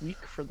this week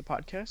for the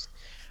podcast.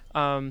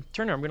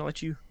 Turner, I'm going to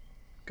let you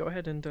go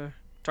ahead and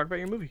talk about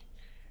your movie.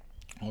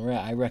 All right,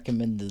 I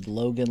recommended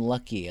Logan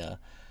Lucky,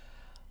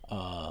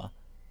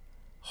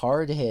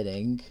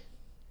 hard-hitting,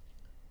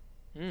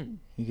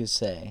 you could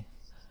say,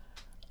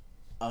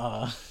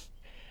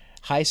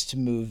 heist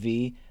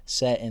movie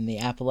set in the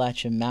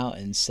Appalachian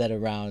Mountains, set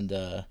around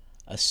a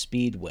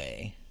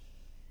speedway.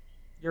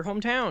 Your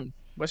hometown,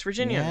 West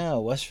Virginia. Yeah,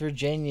 West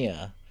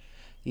Virginia.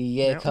 You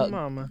get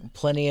Mama.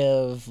 plenty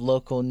of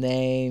local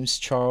names.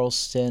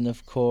 Charleston,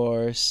 of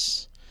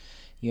course.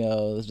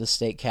 The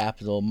state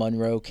capital,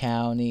 Monroe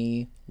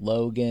County,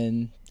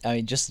 Logan. I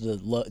mean, just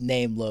the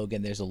name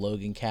Logan, there's a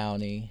Logan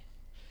County.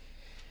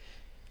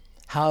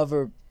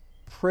 However,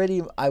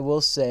 I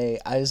will say,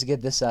 I just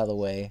get this out of the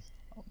way,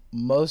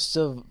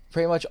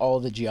 pretty much all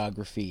the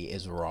geography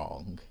is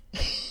wrong.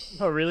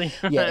 Oh, really?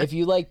 Yeah, if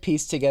you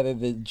piece together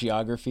the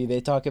geography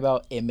they talk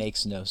about, it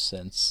makes no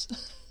sense.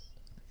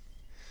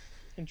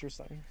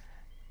 Interesting.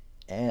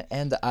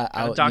 And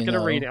I'll docket a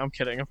rating. I'm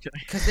kidding.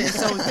 Because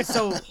it's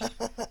so.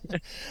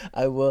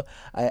 I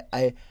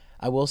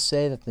will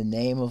say that the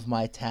name of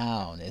my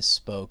town is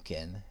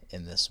spoken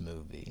in this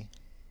movie.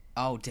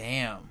 Oh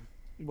damn!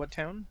 What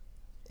town?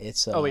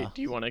 It's. Oh wait,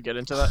 do you want to get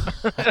into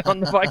that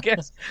on the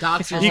podcast?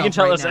 You can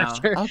tell right us now.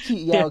 after.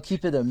 I'll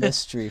keep it a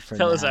mystery for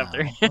now. Tell us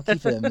after. I'll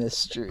keep it a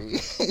mystery.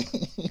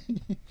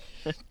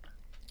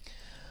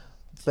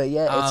 But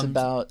yeah, it's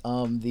about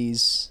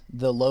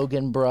the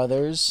Logan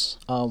brothers.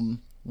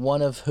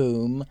 One of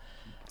whom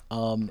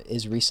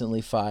is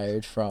recently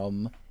fired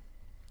from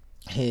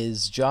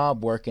his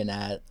job working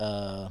at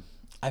I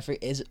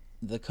forget, is it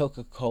the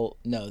Coca-Cola?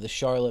 No, the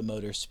Charlotte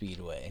Motor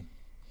Speedway.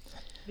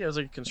 Yeah, it was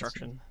like a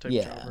construction type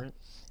job, right?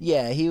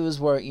 Yeah, he was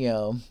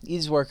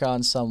he's working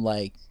on some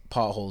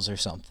potholes or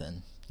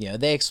something.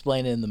 They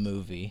explain it in the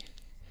movie.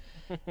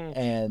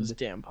 And those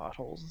damn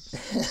potholes.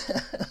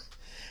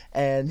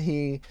 and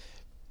he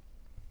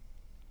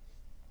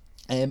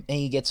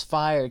gets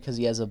fired because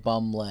he has a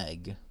bum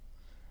leg,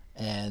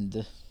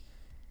 and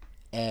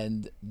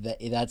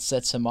that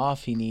sets him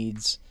off. He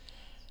needs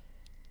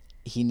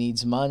he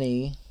needs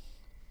money,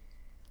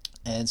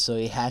 and so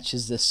he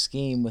hatches this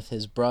scheme with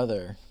his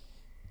brother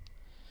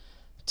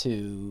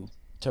to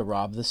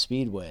rob the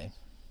speedway.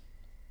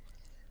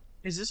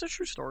 Is this a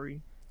true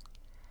story?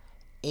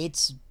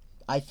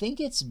 I think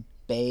it's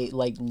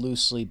like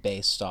loosely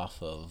based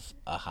off of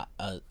a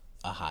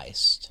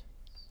heist,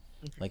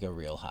 like a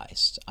real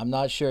heist. I'm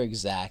not sure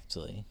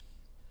exactly.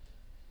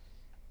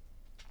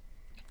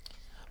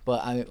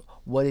 But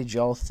what did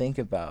y'all think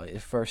about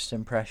it? First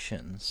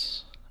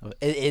impressions?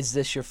 Is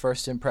this your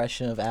first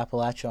impression of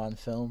Appalachia on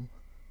film?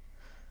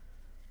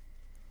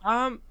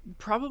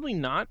 Probably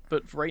not,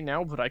 but right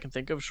now, what I can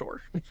think of,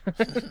 sure.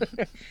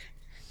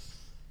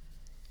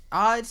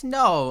 It's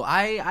no.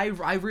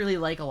 I really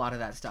like a lot of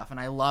that stuff, and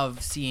I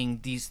love seeing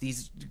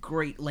these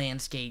great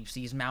landscapes,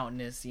 these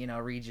mountainous,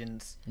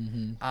 regions.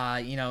 Mm-hmm.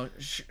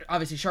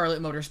 Obviously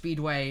Charlotte Motor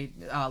Speedway,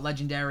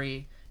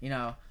 legendary.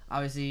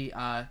 Obviously.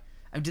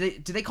 Do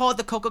they call it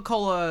the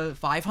Coca-Cola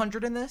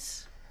 500 in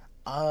this?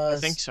 I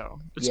think so.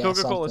 It's yeah,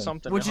 Coca-Cola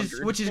something. Which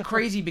is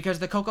crazy because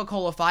the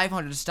Coca-Cola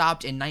 500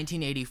 stopped in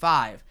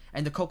 1985,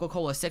 and the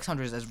Coca-Cola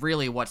 600 is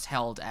really what's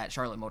held at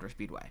Charlotte Motor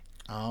Speedway.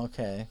 Oh,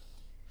 okay.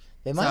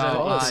 They might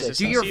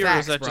do your facts, or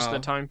is that bro. just the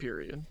time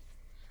period?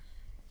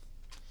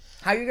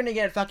 How you gonna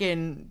get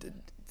fucking?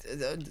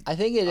 I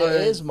think it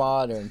is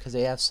modern because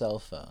they have cell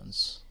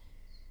phones.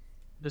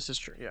 This is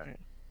true. Yeah.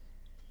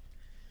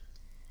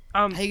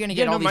 How you gonna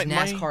get all these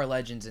NASCAR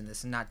legends in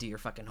this and not do your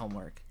fucking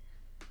homework?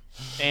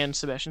 And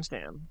Sebastian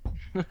Stan.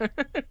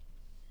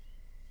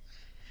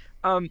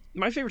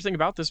 My favorite thing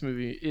about this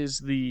movie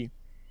is I'm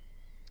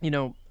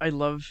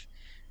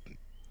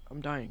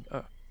dying.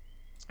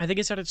 I think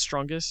it's at its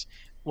strongest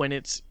when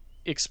it's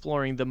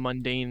exploring the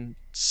mundane,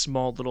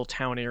 small little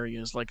town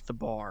areas like the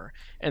bar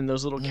and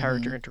those little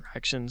character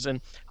interactions,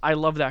 and I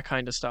love that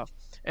kind of stuff.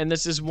 And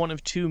this is one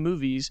of two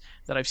movies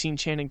that I've seen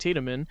Channing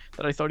Tatum in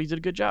that I thought he did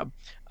a good job.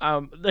 I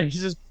think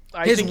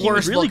he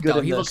was really good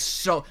in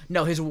this.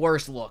 His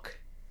worst look.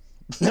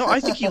 No, I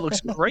think he looks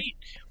great.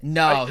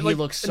 No, he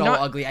looks so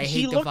ugly. I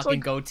hate the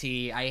fucking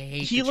goatee. I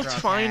hate. He looks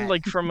fine,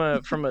 hat. from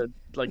a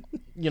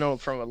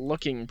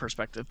looking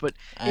perspective, but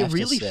it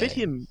really fit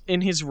him in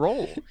his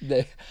role.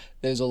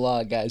 There's a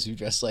lot of guys who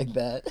dress like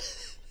that.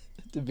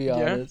 To be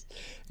honest,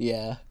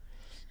 yeah,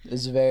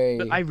 it's very.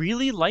 But I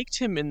really liked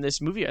him in this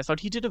movie. I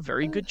thought he did a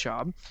very good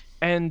job,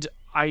 and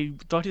I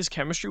thought his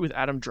chemistry with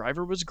Adam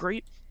Driver was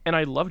great, and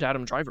I loved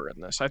Adam Driver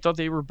in this. I thought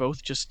they were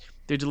both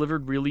they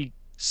delivered really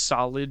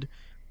solid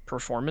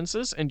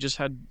performances and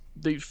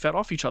they fed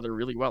off each other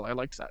really well. I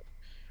liked that.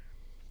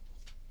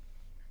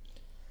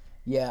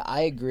 Yeah,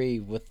 I agree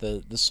with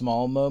the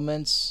small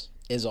moments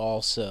is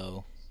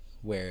also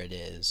where it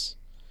is.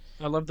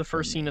 I love the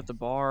first scene at the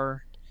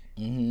bar.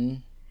 Mm-hmm.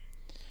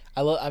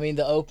 I mean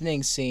the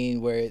opening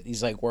scene where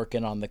he's like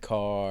working on the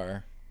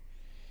car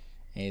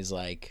and he's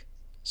like,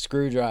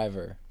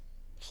 screwdriver,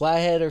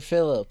 flathead or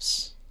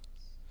Phillips.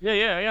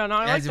 Yeah. No,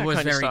 I like that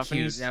kind of stuff.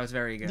 Cute. That was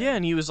very good. Yeah,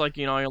 and he was like,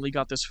 I only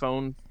got this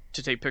phone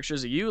to take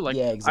pictures of you. Like,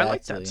 yeah, exactly. I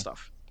like that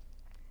stuff.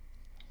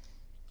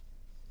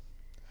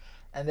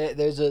 And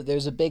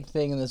there's a big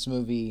thing in this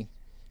movie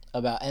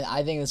about, and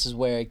I think this is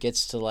where it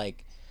gets to I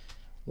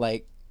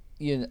think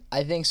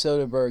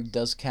Soderbergh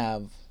does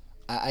have,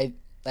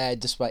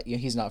 despite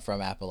he's not from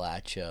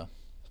Appalachia,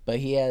 but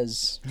he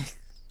has.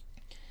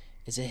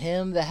 Is it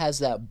him that has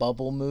that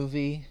Bubble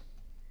movie?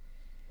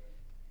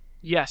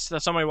 Yes,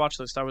 that's on my watch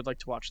list. I would like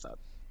to watch that.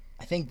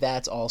 I think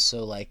that's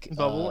also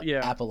Bubble,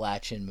 yeah.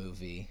 Appalachian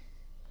movie.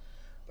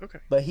 Okay.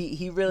 But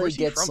he really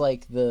gets from?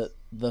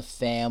 The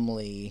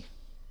family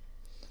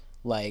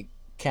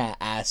kind of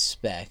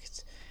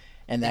aspect,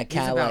 and that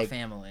kind of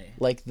family,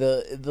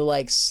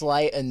 the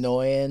slight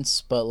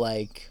annoyance but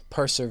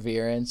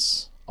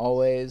perseverance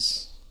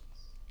always.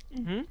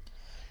 Mm-hmm.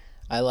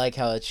 I like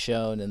how it's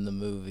shown in the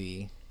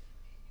movie.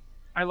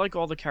 I like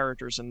all the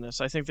characters in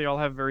this. I think they all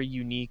have very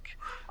unique.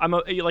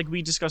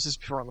 We discussed this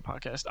before on the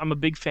podcast. I'm a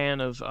big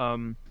fan of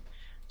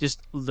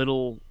just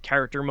little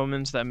character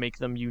moments that make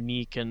them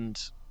unique,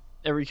 and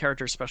every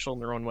character is special in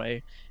their own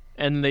way,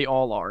 and they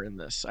all are in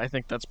this. I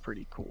think that's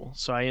pretty cool.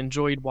 So I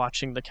enjoyed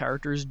watching the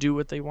characters do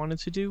what they wanted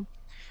to do.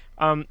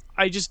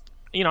 I just,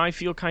 I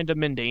feel kind of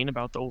mundane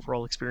about the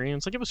overall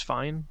experience. It was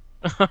fine.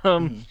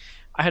 I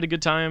had a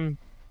good time.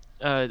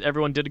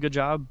 Everyone did a good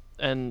job,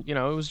 and it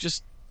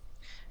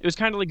was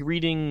kind of like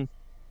reading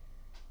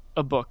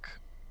a book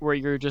where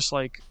you're just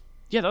like,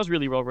 yeah, that was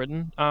really well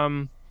written.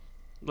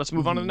 Let's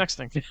move on to the next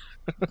thing.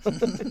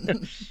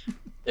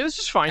 It was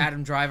just fine.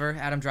 Adam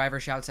Driver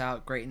shouts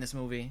out great in this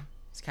movie.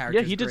 His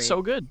character's he did great.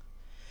 so good.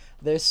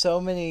 There's so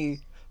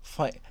many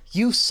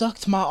you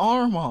sucked my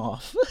arm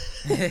off.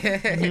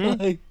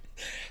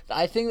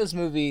 I think this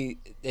movie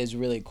is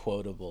really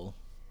quotable.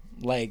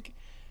 Like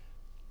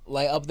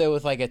up there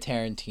with a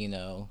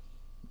Tarantino.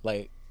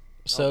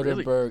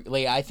 Soderbergh,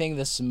 really? I think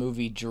this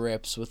movie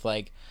drips with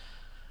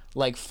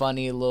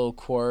funny little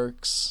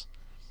quirks,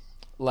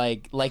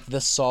 like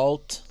the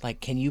salt.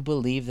 Can you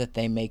believe that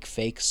they make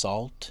fake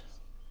salt?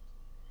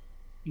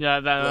 Yeah,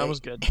 that Like- was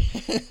good.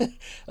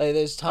 Like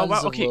there's tons wow,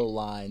 of okay. little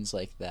lines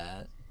like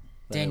that.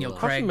 I Daniel love.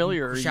 How Craig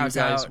familiar are you shouts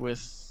guys out.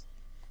 with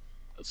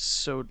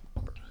So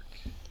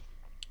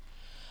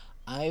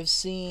I've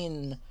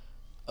seen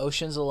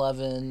Ocean's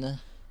 11,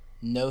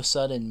 No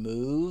Sudden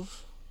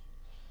Move.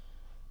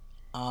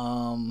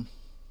 Well,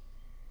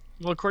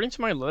 according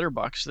to my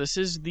letterbox, this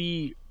is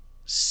the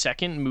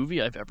second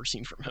movie I've ever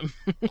seen from him.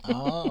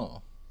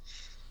 Oh.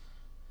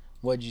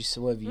 What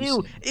have you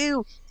Ew, seen?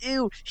 ew,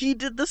 ew. He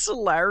did the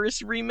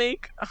Solaris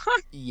remake.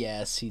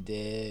 Yes, he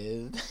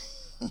did.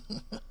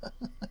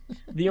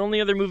 The only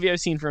other movie I've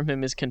seen from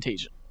him is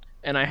Contagion.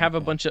 And I have a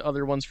Okay. bunch of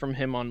other ones from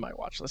him on my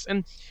watch list.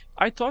 And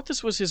I thought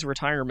this was his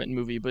retirement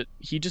movie, but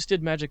he just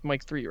did Magic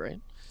Mike 3, right?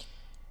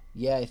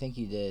 Yeah, I think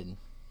he did.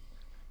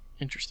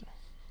 Interesting.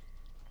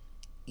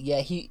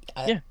 Yeah,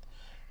 Yeah.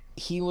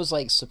 he was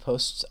like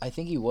I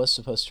think he was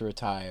supposed to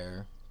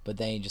retire, but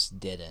then he just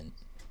didn't.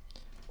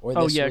 Or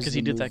Oh, this yeah, was because the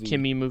he did that movie-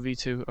 Kimmy movie,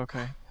 too.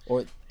 Okay.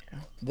 Or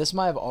this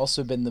might have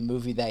also been the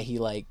movie that he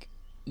like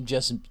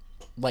just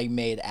like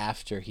made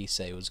after he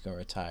said he was going to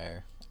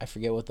retire. I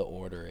forget what the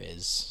order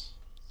is.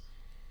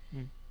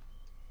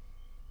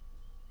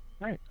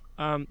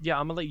 Yeah,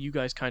 I'm gonna let you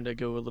guys kind of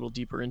go a little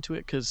deeper into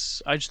it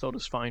because I just thought it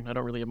was fine. I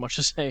don't really have much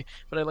to say,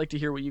 but I'd like to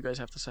hear what you guys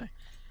have to say.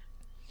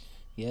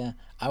 Yeah,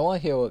 I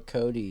want to hear what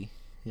Cody,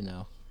 you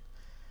know.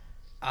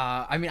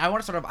 I mean, I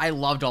want to start off. I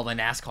loved all the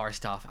NASCAR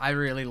stuff. I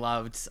really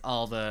loved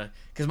all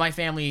because my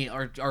family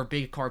are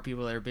big car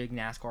people. They're big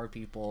NASCAR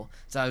people.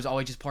 So I was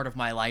always just part of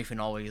my life, and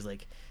always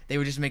like they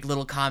would just make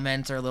little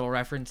comments or little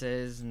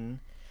references, and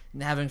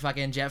having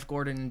fucking Jeff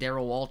Gordon and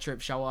Darrell Waltrip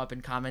show up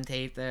and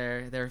commentate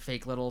their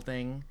fake little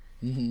thing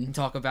and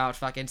talk about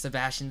fucking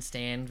Sebastian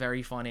Stan.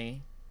 Very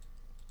funny.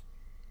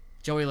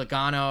 Joey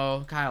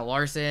Logano, Kyle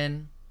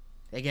Larson,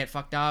 they get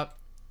fucked up.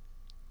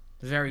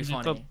 Very Is it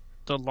funny.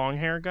 the long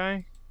hair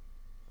guy?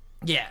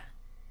 Yeah,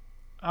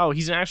 Oh,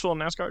 he's an actual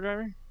NASCAR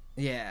driver.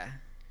 yeah.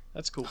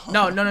 That's cool.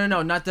 No,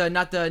 not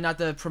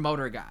the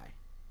promoter guy.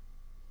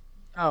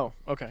 Oh,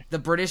 okay. The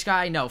British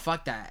guy? No,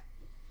 fuck that.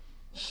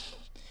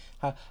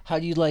 How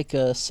do you like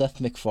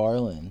Seth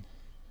MacFarlane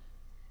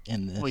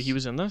in this? Wait, he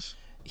was in this?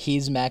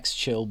 He's Max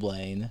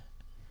Chilblain,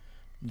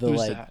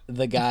 Who's that?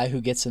 the guy who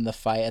gets in the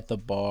fight at the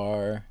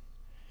bar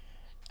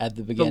at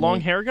the The beginning. long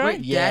hair guy?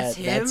 Wait, Yeah, That's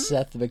him? that's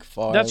Seth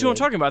MacFarlane. That's who I'm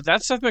talking about.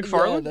 That's Seth Yeah,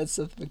 MacFarlane? that's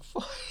Seth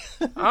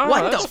MacFarlane. Oh,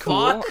 What that's the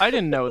cool. fuck? I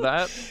didn't know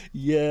that.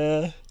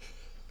 Yeah.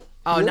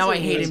 Oh, He now I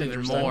doesn't hate really him even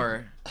interesting.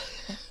 more.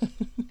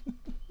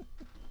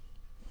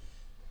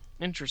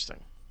 Interesting.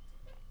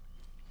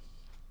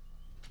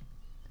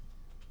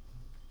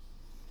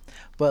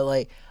 But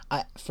like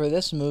for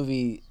this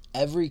movie,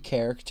 every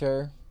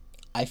character,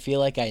 I feel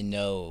like I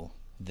know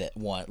that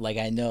one. Like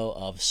I know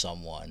of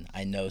someone.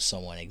 I know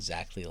someone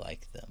exactly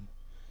like them.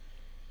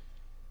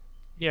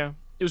 Yeah.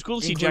 It was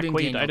cool to see Jack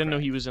Including Quaid. Daniel I didn't know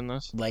Craig. he was in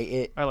this. Like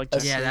it. I like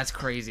Jack Yeah, Quaid. that's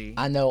crazy.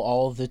 I know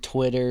all the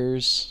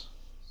Twitters,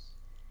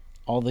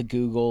 all the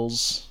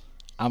Googles.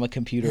 I'm a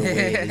computer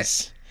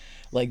whiz.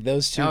 Like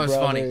those two That was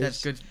brothers. funny.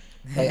 That's good.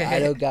 Like I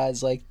know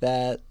guys like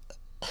that.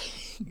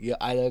 Yeah,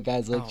 I know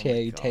guys like Oh my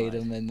Channing God.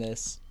 Tatum in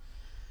this.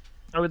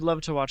 I would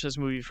love to watch this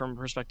movie from a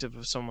perspective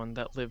of someone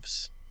that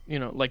lives,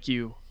 like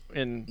you,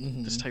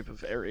 in this Mhm. type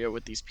of area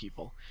with these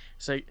people.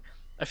 So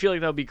I feel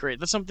like that would be great.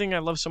 That's something I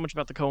love so much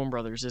about the Coen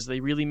brothers is they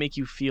really make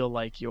you feel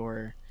like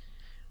you're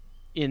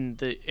in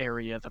the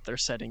area that they're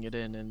setting it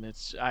in, and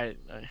it's I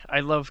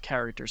love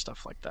character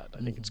stuff like that.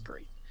 I think it's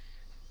great.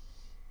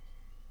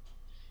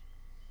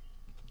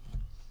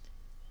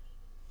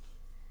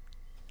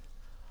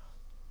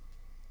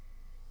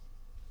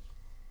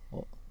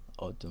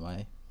 Oh, do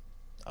I?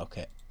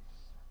 Okay.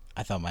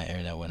 I thought my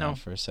internet went No. out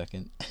for a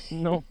second.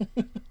 No,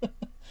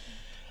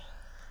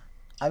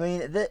 I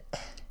mean, it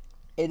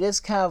is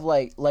kind of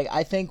like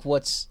I think I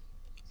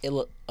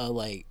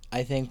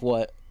think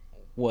what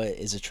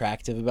is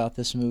attractive about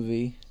this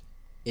movie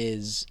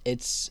is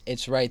it's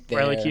right there.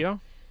 Riley Keough.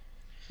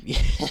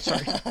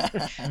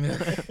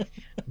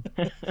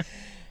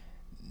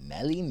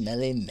 Melly,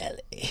 melly,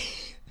 melly.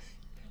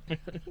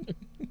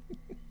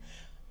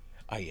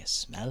 Are you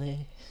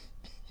smelly?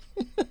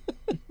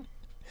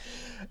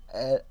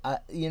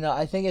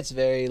 I think it's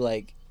very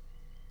like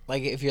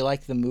if you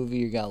like the movie,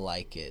 you're gonna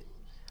like it.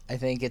 I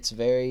think it's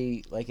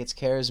very it's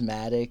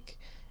charismatic.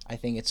 I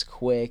think it's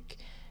quick.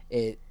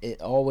 It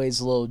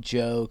always little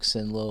jokes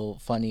and little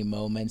funny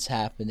moments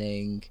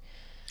happening.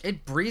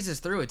 It breezes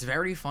through. It's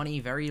very funny,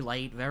 very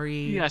light,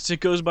 very Yes, it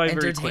goes by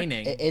very quick.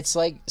 entertaining. It's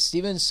like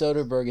Steven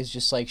Soderbergh is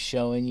just like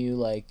showing you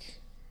like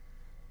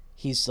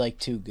he's like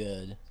too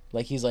good.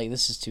 Like he's like,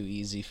 this is too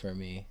easy for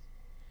me.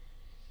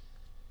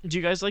 Do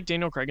you guys like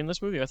Daniel Craig in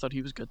this movie? I thought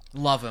he was good.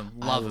 Love him.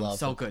 Love him. love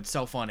So him. good.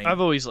 So funny. I've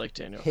always liked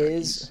Daniel Craig.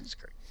 His- He's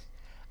great.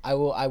 I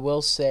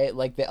will say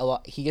like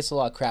he gets a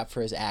lot of crap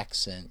for his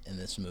accent in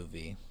this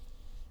movie,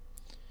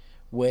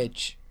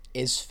 which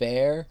is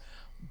fair,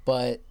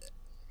 but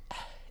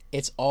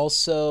it's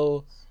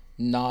also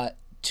not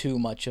too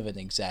much of an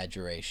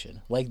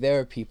exaggeration. Like there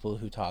are people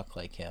who talk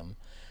like him,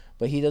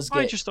 But he does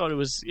I get. just thought it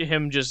was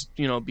him just,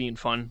 being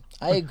fun.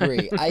 I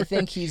agree. I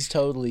think he's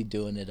totally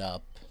doing it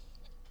up.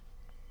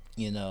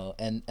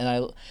 And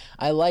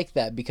I like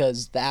that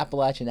because the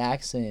Appalachian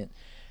accent,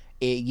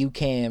 you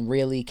can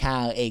really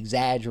kind of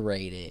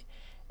exaggerate it,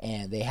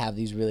 and they have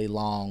these really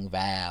long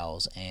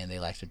vowels, and they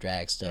like to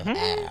drag stuff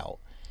out.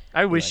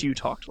 I wish you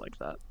talked like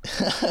that.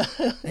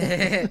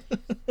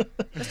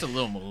 Just a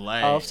little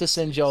Malay. I'll have to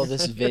send y'all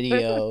this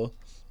video.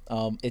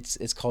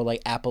 It's called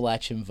like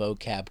Appalachian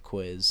vocab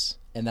quiz,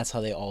 and that's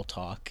how they all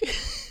talk.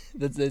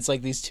 It's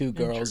like these two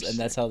girls, and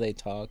that's how they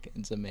talk.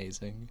 It's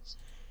amazing.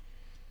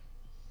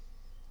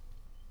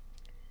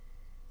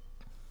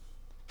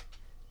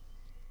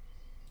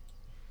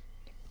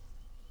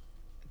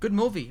 Good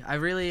movie. I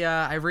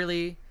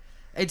really,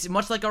 it's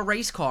much like a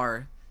race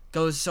car.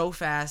 Goes so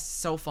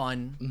fast, so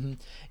fun. Mm-hmm.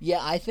 Yeah,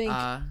 I think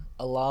a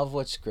lot of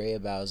what's great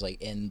about is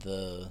like in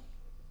the,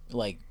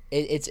 like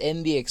it's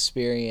in the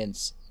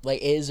experience.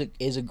 Like it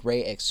is a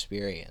great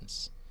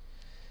experience.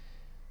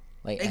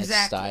 Like exactly.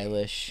 It's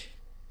stylish.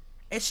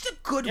 It's just a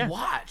good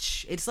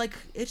watch. It's like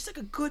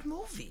a good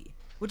movie,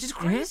 which is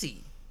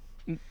crazy.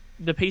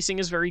 Mm-hmm. The pacing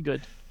is very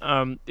good.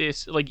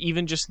 It's like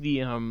even just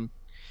the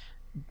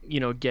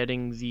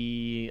getting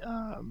the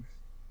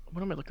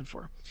what am I looking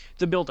for?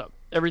 The build-up.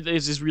 Everything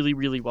is really,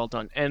 really well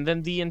done. And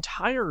then the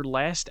entire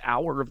last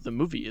hour of the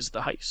movie is the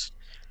heist,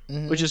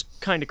 which is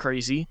kind of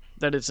crazy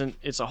that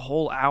it's a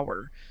whole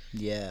hour.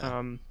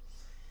 Yeah.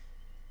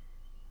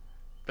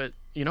 But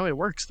it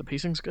works. The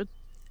pacing's good.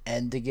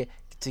 And to get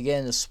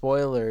into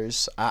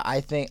spoilers, I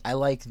think I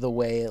like the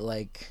way it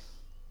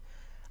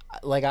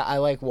I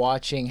like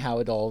watching how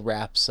it all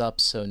wraps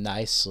up so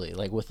nicely,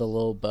 like with a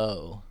little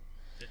bow.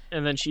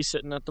 And then she's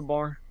sitting at the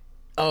bar.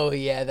 Oh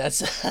yeah,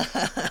 that's.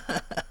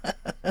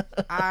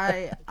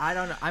 I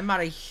don't know. I'm not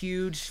a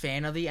huge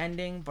fan of the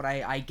ending, but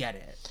I get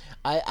it.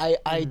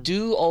 I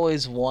do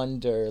always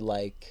wonder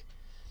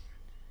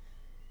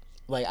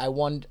I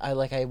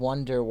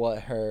wonder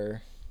what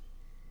her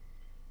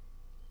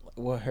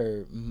what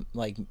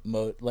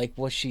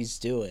she's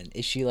doing.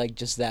 Is she like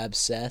just that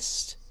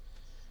obsessed?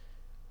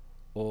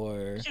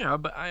 Or yeah,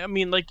 but I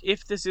mean, like,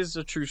 if this is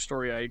a true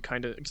story,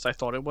 because I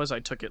thought it was, I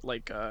took it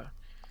like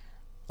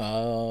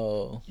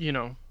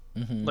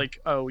like,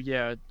 oh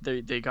yeah,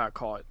 they got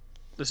caught.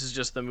 This is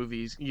just the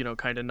movies,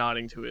 kind of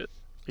nodding to it,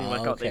 being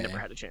like, oh, they never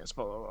had a chance.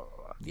 Blah blah blah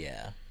blah.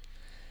 Yeah.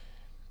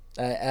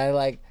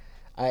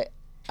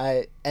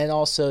 And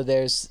also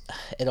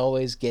it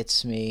always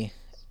gets me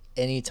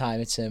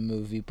anytime it's in a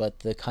movie, but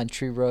the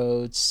country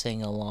roads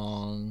sing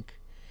along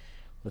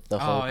with the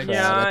whole crowd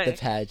at the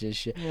pageant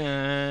shit.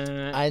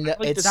 Yeah, I know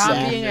it's stop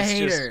sappy. being a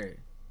hater.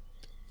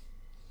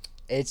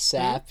 It's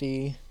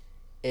sappy.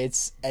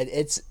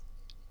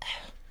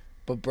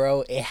 But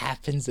bro, it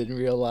happens in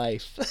real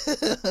life.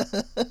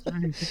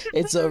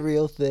 It's a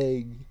real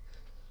thing.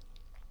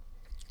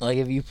 Like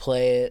if you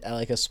play it at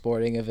like a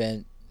sporting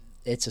event,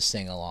 it's a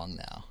sing along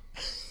now.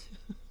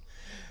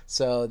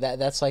 So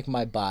that's like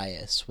my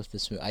bias with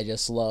this movie. I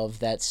just love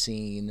that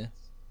scene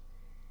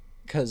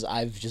because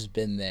I've just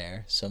been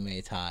there so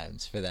many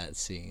times for that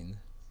scene.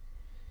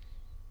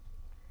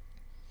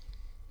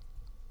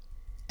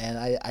 And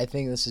I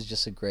think this is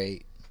just I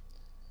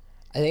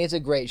think it's a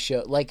great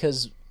show. Like,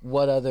 because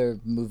what other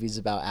movies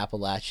about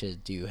Appalachia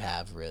do you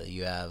have, really?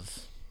 You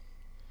have,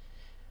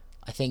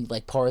 I think,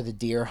 like, Part of the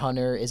Deer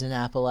Hunter is in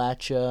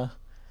Appalachia.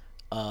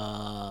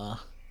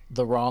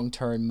 The Wrong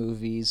Turn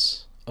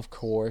movies, of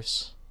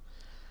course.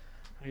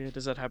 Yeah,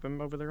 does that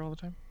happen over there all the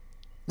time?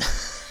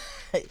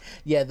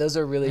 Yeah, those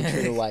are really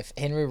true to life.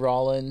 Henry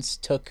Rollins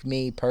took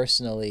me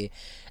personally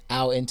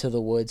out into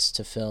the woods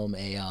to film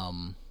a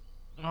Oh,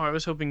 I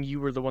was hoping you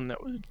were the one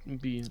that would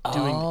be doing the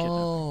kidnapping.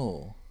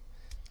 Oh,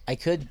 I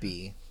could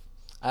be.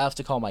 I have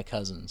to call my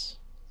cousins.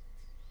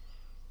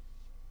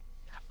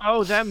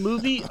 Oh, that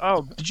movie.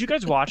 Oh, did you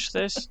guys watch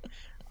this?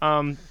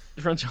 From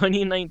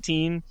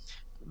 2019,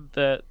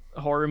 the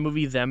horror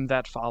movie Them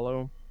That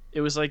Follow. It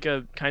was like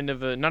a kind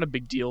of not a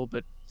big deal,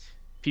 but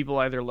people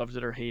either loved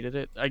it or hated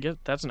it. I guess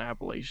that's an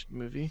Appalachian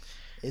movie.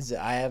 Is it?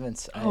 I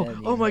haven't.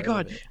 Oh my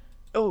god.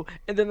 Oh,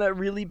 and then that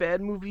really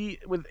bad movie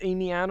with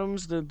Amy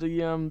Adams, the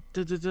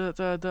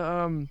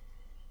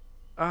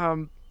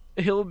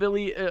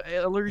hillbilly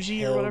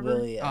allergy or whatever.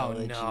 Allergy.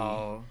 Oh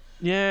no.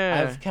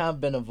 Yeah. I've kind of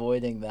been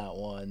avoiding that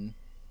one.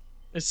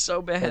 It's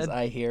so bad.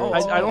 I hear.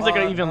 I don't think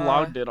I even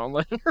logged it on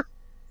later.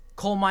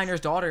 Coal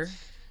miner's daughter.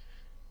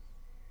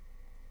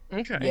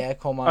 Okay. Yeah,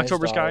 Coal Miner's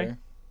October Daughter. Sky.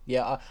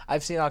 Yeah,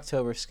 I've seen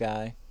October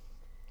Sky.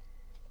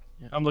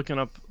 Yeah, I'm looking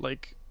up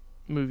like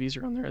movies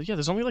around there. Yeah,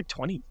 there's only like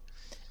 20.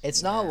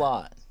 It's not a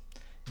lot.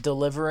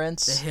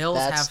 Deliverance. The Hills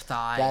Have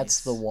Thighs.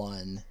 That's the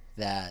one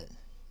that.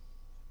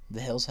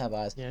 The Hills Have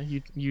Eyes. Yeah,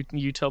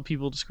 you tell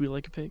people to squeal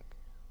like a pig.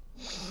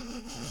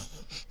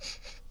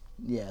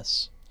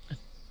 Yes.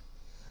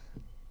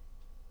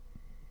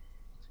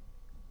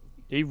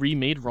 They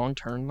remade Wrong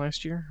Turn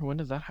last year. When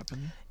did that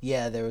happen?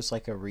 Yeah, there was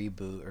like a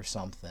reboot or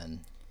something.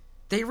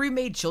 They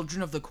remade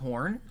Children of the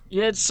Corn.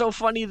 Yeah, it's so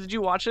funny. Did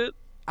you watch it?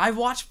 I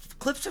watched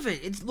clips of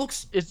it. It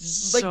looks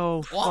It's like so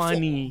awful.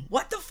 funny.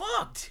 What the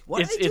fuck? Why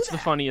did they do It's that?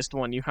 the funniest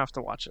one. You have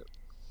to watch it.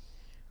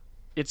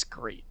 It's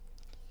great.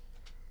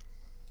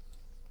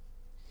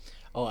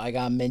 Oh, I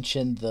gotta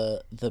mention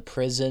the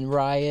prison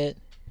riot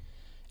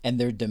and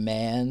their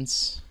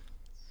demands.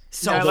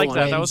 So Yeah, I like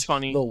funny. that. That was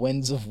funny. The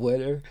Winds of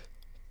Winter.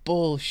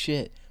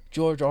 Bullshit.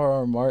 George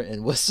R.R.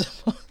 Martin was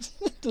supposed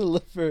to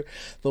deliver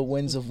The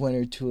Winds of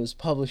Winter to his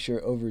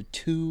publisher over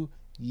 2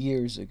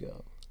 years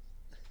ago.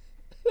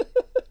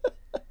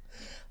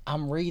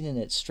 I'm reading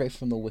it straight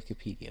from the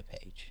Wikipedia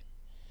page.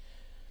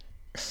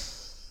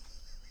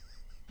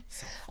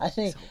 I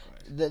think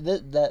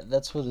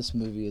that's what this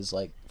movie is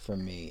like for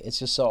me. It's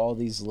just all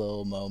these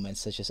little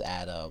moments that just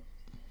add up,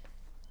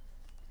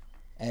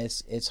 and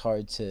it's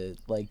hard to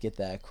like get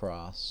that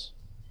across.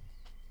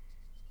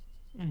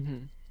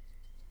 Mm-hmm.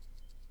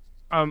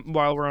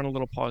 While we're on a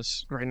little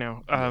pause right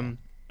now,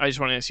 I just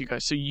want to ask you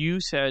guys. So you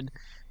said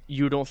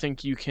you don't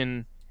think you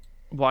can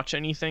watch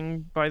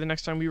anything by the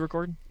next time we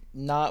record?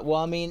 Not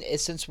well. I mean,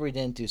 it's since we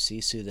didn't do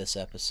Sisu this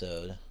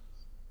episode.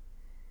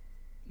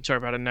 Sorry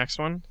about the next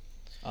one.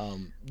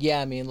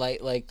 Yeah, I mean,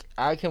 like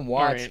I can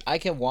watch. Alright. I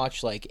can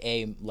watch like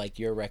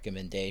your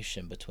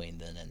recommendation between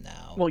then and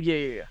now. Well,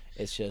 yeah.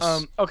 It's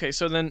just Okay,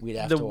 so then we'd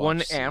have the to watch one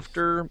Sifu.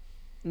 after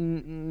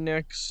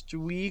next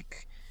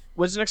week.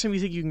 When's the next time you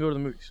think you can go to the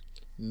movies?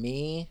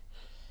 me.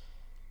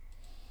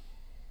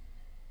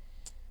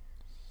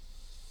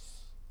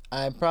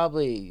 I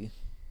probably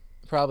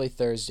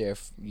Thursday.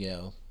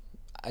 Or,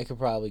 I could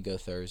probably go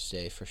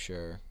Thursday for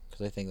sure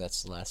because I think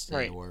that's the last day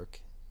Right. of work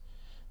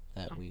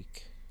that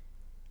week.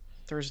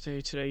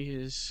 Thursday. Today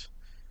is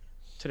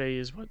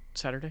what?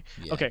 Saturday.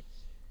 Yeah. Okay.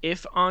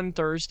 If on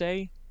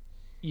Thursday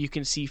you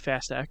can see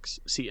Fast X,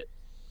 see it,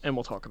 and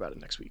we'll talk about it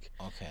next week.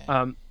 Okay.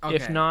 If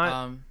Okay,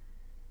 not,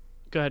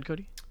 go ahead,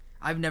 Cody.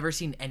 I've never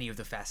seen any of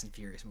the Fast and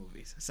Furious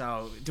movies.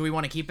 So, do we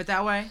want to keep it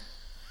that way?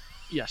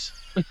 Yes.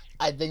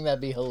 I think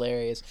that'd be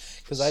hilarious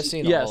because I've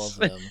seen all Yes.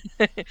 of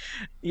them.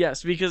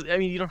 Yes, because I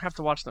mean you don't have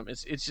to watch them.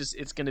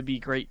 It's going to be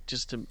great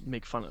just to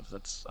make fun of.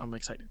 I'm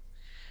excited.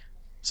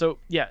 So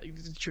yeah,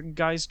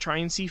 guys, try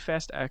and see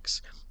Fast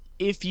X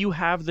if you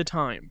have the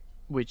time.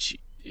 Which,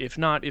 if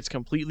not, it's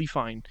completely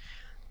fine.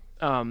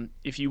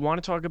 If you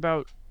want to talk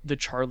about the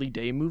Charlie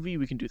Day movie,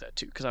 we can do that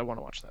too because I want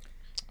to watch that.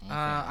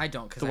 I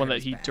don't. Cause The I one heard that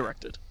it's he bad.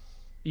 directed.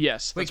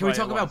 Yes. Wait, that's can we why I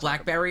talk wanna about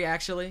Blackberry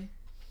actually?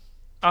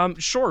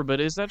 Sure, but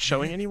is that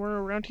showing anywhere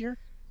around here?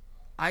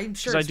 I'm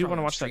sure. 'Cause I It's do probably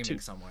wanna watch that streaming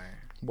too. somewhere.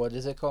 What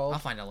is it called? I'll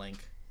find a link.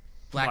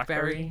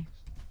 Blackberry.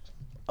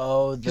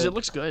 Oh, Because it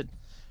looks good.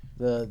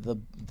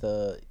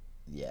 the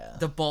yeah.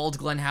 The bald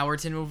Glenn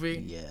Howerton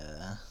movie.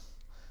 Yeah.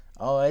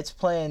 Oh, it's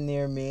playing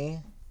near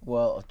me.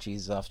 Well,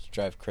 geez, I'll have to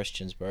drive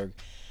Christiansburg.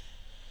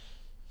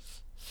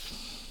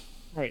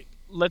 Right.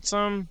 Let's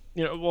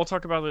we'll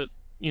talk about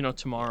it,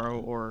 tomorrow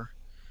or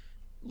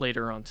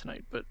later on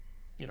tonight, but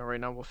right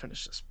now we'll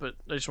finish this. But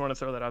I just want to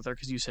throw that out there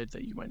because you said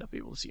that you might not be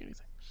able to see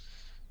anything.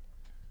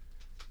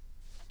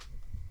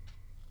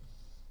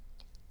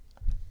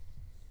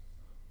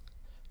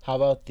 How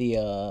about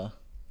the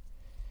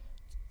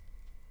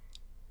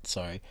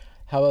sorry.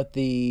 How about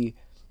the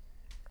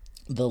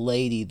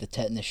lady, the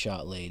tetanus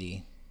shot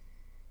lady?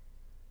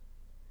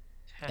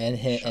 And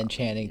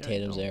Channing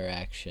Tatum's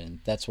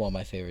interaction. That's one of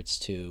my favorites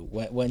too.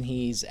 When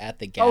he's at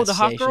the gas the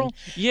hot station. girl?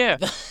 Yeah.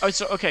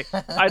 So okay,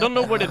 I don't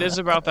know what it is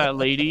about that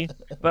lady,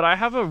 but I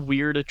have a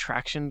weird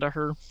attraction to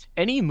her.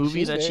 Any movie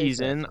She's that very she's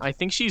in, attractive. I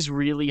think she's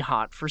really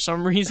hot for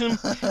some reason,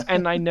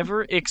 and I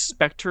never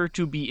expect her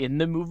to be in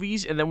the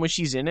movies, and then when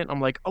she's in it, I'm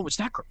like, oh, it's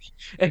that girl.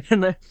 And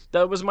then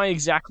that was my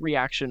exact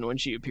reaction when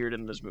she appeared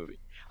in this movie.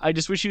 I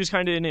just wish she was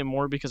kind of in it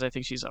more because I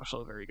think she's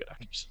also a very good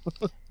actress.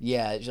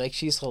 Yeah, like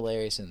she's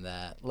hilarious in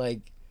that. Like,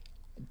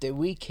 did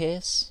we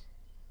kiss?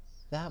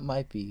 That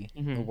might be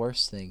the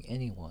worst thing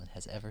anyone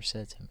has ever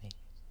said to me.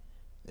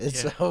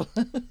 It's Yeah. so.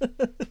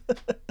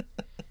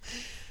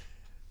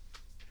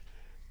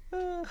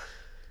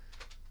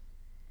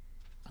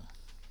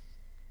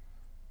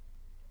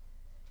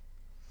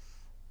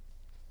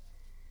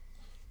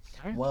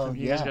 Well, Have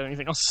you guys yeah. got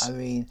anything else? I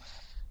mean,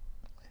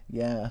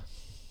 yeah.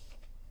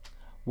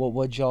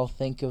 What'd y'all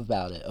think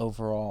about it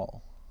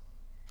overall?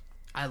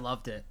 I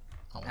loved it.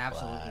 I'm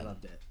Absolutely glad.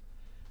 loved it.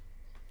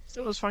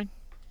 It was fine.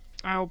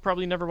 I'll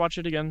probably never watch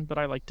it again, but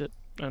I liked it,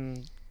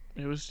 and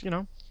it was,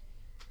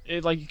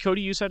 like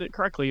Cody, you said it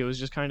correctly. It was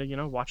just kind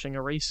of, watching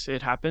a race.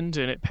 It happened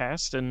and it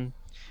passed, and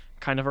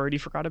kind of already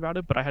forgot about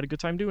it, but I had a good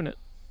time doing it.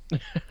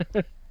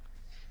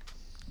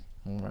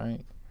 All right.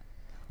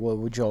 What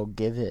would y'all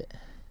give it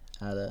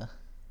out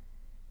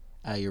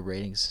of your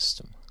rating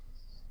system?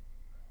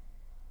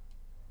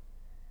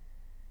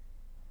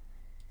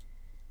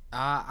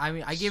 I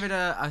mean, I gave it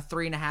a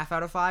 3.5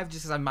 out of 5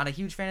 just because I'm not a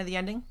huge fan of the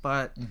ending,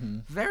 but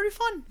very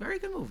fun, very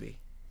good movie.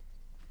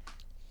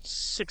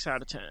 6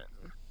 out of 10.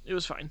 It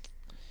was fine.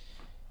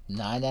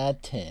 9 out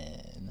of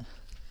 10.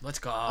 Let's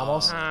go.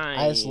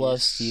 I just love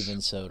Nice. Steven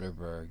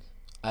Soderbergh.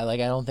 I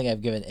don't think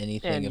I've given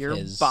anything And of you're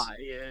his.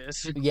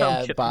 biased. I'm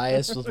Yeah, kidding.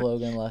 biased with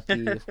Logan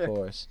Lucky, of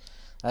course.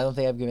 I don't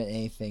think I've given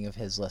anything of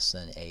his less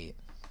than 8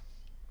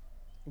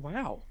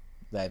 Wow.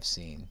 that I've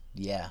seen.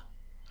 Yeah.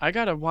 I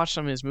gotta watch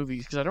some of his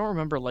movies because I don't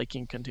remember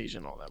liking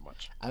Contagion all that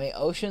much. I mean,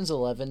 Ocean's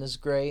 11 is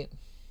great.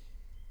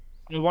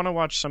 I want to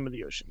watch some of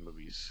the Ocean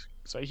movies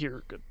because I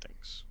hear good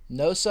things.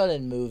 No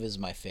Sudden Move is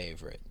my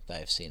favorite that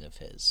I've seen of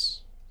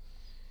his.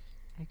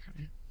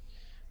 Okay.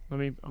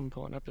 I'm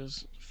pulling up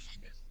his.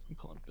 I'm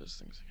pulling up his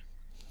things again.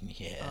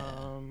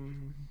 Yeah.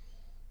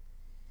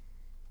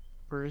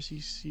 Where is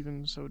he?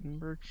 Steven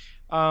Soderbergh.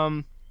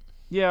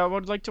 Yeah, I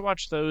would like to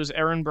watch those.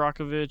 Aaron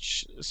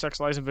Brockovich, Sex,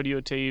 Lies, and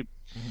Videotape,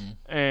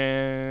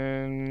 and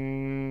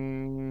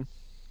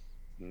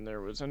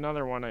there was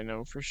another one I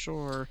know for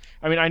sure.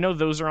 I mean, I know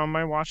those are on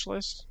my watch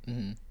list.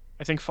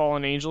 I think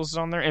Fallen Angels is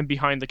on there, and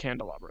Behind the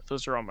Candelabra.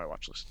 Those are on my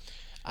watch list.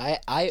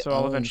 I So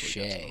I'll own eventually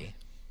Che.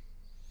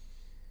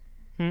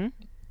 Hmm?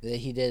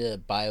 He did a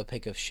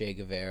biopic of Che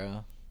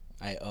Guevara.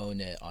 I own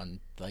it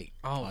on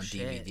on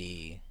shit.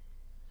 DVD,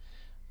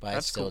 but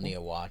That's I still cool. need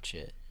to watch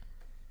it.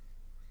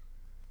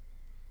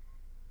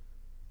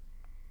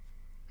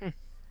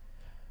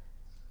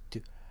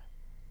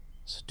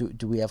 So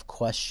do we have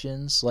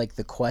questions, like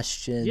the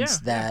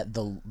questions that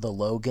the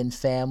Logan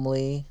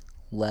family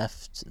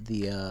left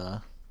the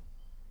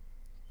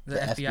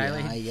FBI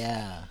lady?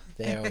 Yeah,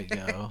 there we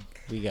go.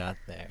 We got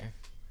there.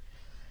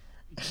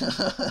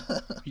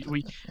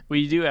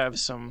 We do have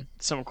some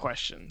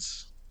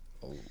questions.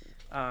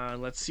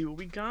 Let's see what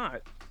we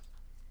got.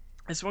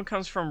 This one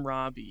comes from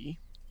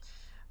Robbie.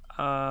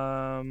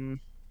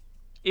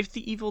 If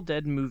the Evil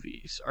Dead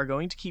movies are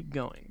going to keep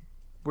going,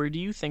 where do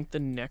you think the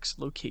next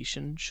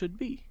location should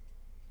be?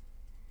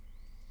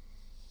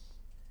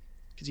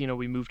 Because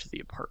we moved to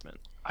the apartment.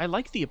 I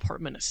like the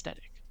apartment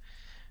aesthetic.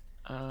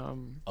 A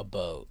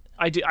boat.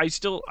 I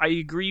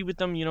agree with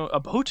them. A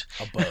boat.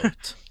 A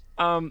boat.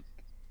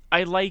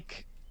 I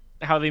like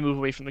how they move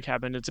away from the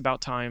cabin. It's about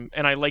time,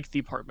 and I like the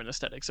apartment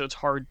aesthetic. So it's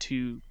hard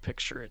to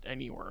picture it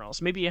anywhere else.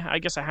 Maybe I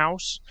guess a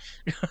house.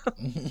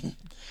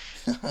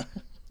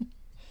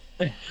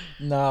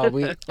 No,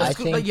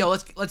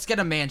 let's get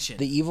a mansion.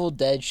 The Evil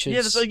Dead should. Yeah,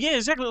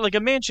 exactly, like a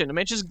mansion. A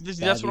mansion.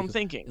 That's what I'm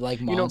thinking. Like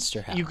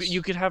Monster House.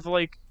 You could have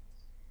like.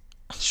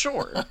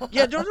 Sure.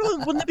 Yeah.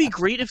 Wouldn't it be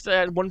great if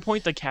at one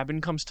point the cabin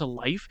comes to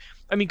life?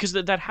 I mean, because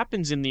that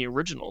happens in the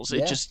originals.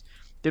 Yeah. It just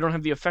they don't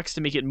have the effects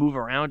to make it move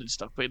around and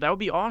stuff. But that would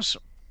be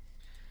awesome.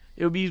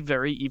 It would be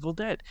very Evil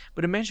Dead.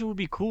 But a mansion would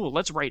be cool.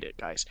 Let's write it,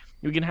 guys.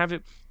 We can have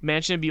it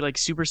mansion be like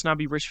super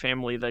snobby rich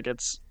family that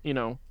gets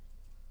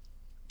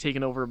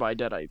taken over by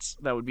deadites.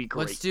 That would be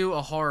great. Let's do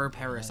a horror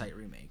Parasite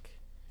remake.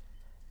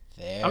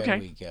 There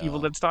we go. Evil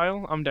Dead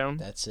style. I'm down.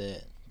 That's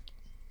it.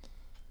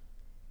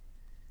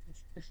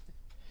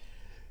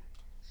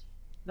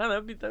 No,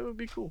 that would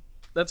be cool.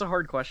 That's a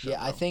hard question. Yeah,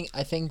 though. I think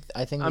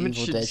the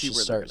Evil Dead should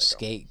start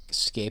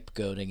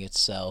scapegoating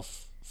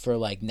itself for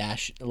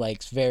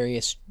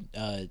various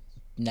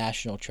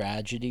national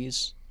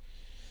tragedies,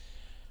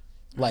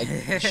 like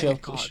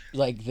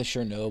like the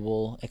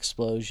Chernobyl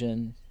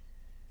explosion.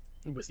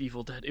 With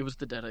Evil Dead, it was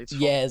the Deadites.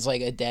 Yeah, it's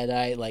like a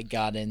Deadite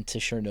got into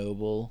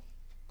Chernobyl.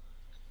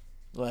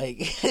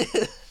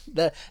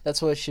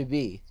 That's what it should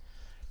be.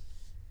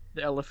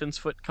 The elephant's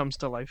foot comes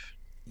to life.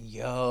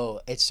 Yo,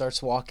 it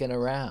starts walking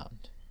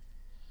around.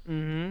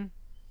 Mm-hmm.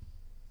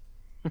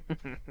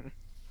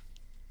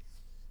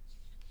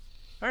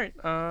 All right.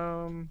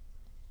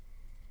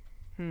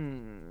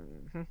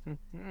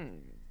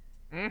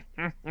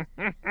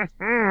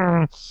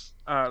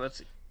 Let's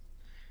see.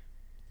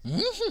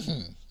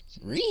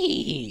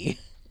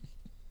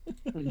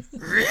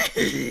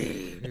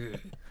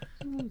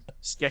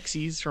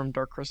 Skeksis from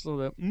Dark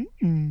Crystal.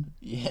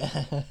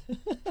 Yeah.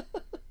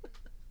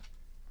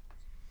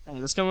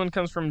 This one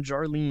comes from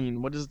Jarlene.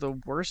 What is the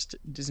worst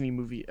Disney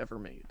movie ever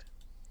made?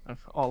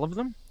 All of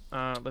them?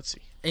 Let's see.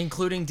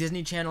 Including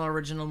Disney Channel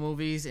original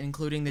movies,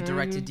 including the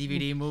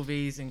direct-to-DVD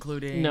movies,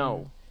 including...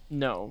 No.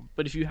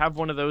 But if you have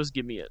one of those,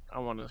 give me it. I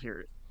want to hear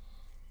it.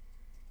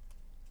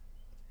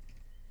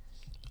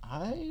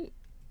 I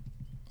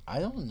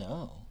don't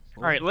know.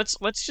 All right, let's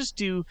just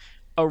do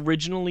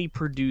originally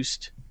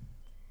produced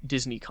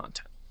Disney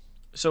content.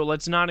 So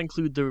let's not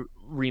include the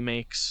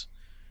remakes.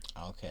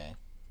 Okay.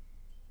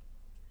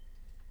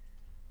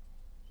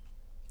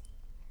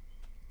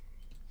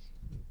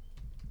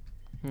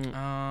 Hold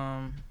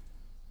on,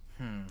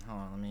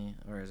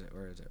 where is it?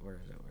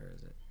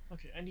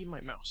 Okay, I need my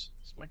mouse.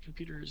 My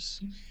computer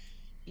is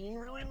being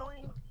really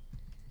annoying.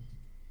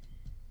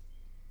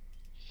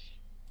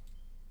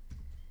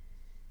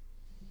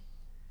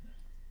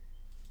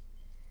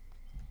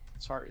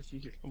 Sorry if you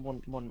hear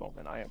one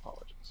moment. I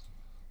apologize.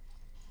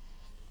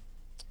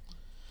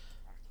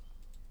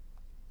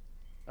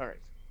 All right.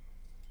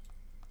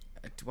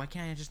 Why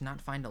can't I just not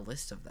find a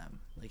list of them?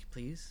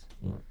 Please?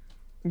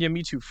 Yeah,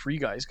 me too. Free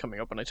Guy's coming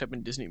up when I type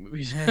in Disney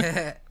movies.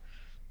 The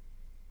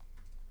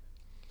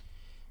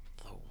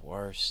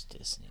worst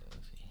Disney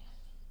movie.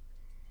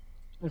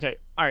 Okay,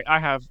 all right. I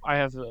have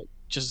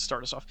just to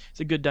start us off. It's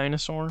A Good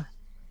Dinosaur.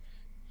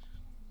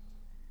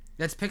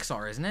 That's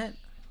Pixar, isn't it?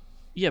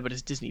 Yeah, but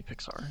it's Disney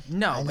Pixar.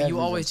 No, I but never you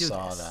always do even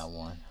saw this. that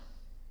one.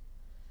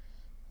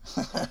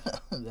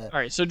 All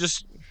right, so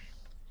this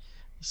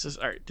is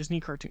all right. Disney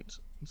cartoons.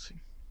 Let's see.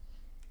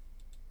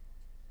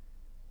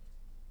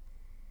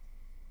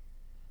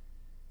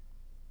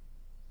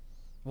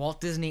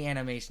 Walt Disney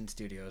Animation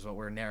Studio is what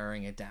we're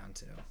narrowing it down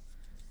to.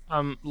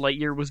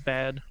 Lightyear was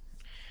bad.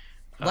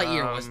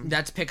 Lightyear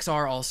that's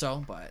Pixar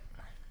also, but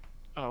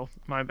Oh,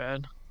 my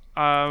bad.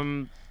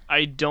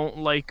 I don't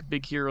like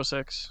Big Hero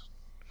 6.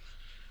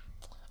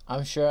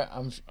 I'm sure.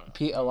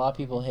 A lot of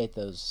people hate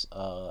those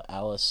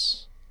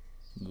Alice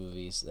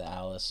movies. The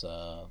Alice.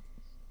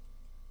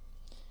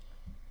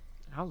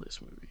 Alice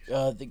movies.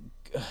 The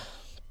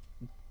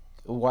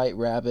White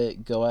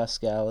Rabbit. Go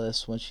ask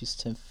Alice when she's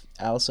 10.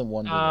 Alice in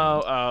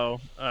Wonderland. Oh.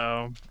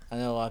 I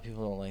know a lot of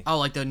people don't like. oh,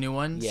 like the new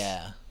ones.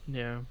 Yeah.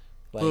 Yeah.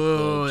 Like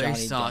Boo, the they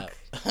Johnny suck.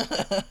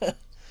 Depp.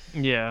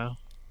 Yeah.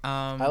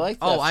 I like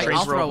that. Oh, first I'll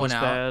Praise throw Road one was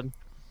out. bad.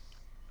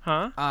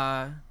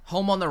 Huh?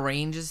 Home on the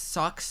Range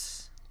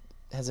sucks.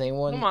 Has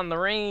anyone? I'm on the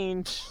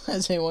range.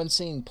 Has anyone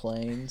seen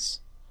Planes?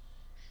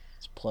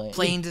 It's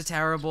Planes is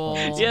terrible.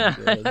 Yeah.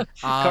 Good.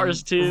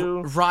 Cars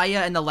 2.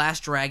 Raya and the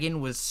Last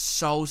Dragon was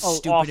so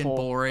stupid awful, and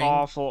boring.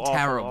 Awful.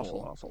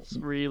 Terrible. Awful.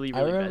 Really,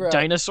 I really remember bad.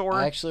 Dinosaur.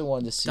 I actually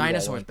wanted to see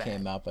Dinosaur's that when it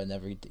came bad. out, but I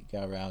never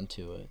got around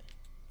to it.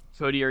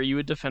 Cody, are you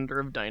a defender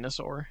of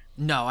Dinosaur?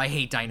 No, I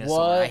hate Dinosaur.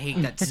 What? I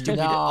hate that stupid,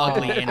 No,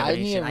 ugly I need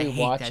animation. to I hate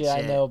rewatch that it.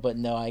 shit. I know, but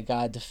no, I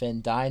gotta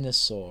defend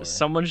Dinosaur.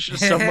 Someone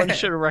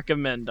should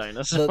recommend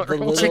Dinosaur. The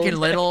little, Chicken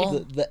Little.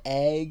 the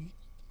egg.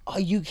 Oh,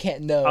 you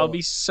can't know. I'll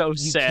be so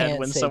sad can't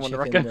when say someone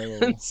Chicken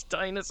recommends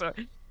Dinosaur.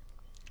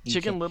 You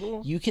Chicken can-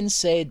 Little? You can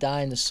say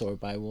Dinosaur,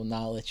 but I will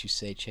not let you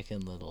say Chicken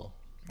Little.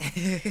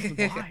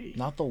 Why?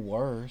 Not the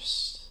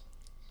worst.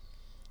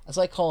 That's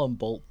like calling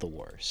Bolt the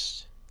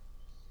worst.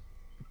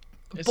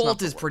 It's not Bolt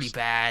the is pretty worst.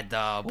 bad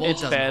though. Bolt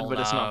It's doesn't bad, hold but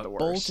it's not up. the worst.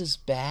 Bolt is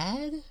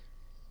bad?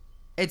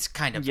 It's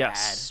kind of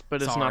Yes, bad.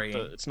 but it's Sorry.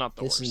 not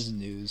the This worst. is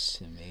news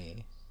to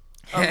me.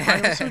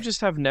 I also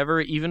just have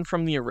never, even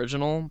from the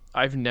original,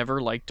 I've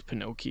never liked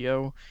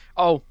Pinocchio.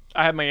 Oh,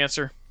 I have my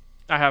answer.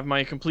 I have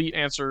my complete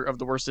answer of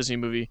the worst Disney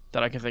movie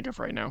that I can think of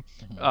right now.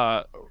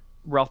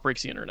 Ralph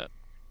Breaks the Internet.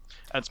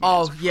 That's my Oh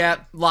answer. yeah,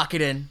 lock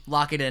it in.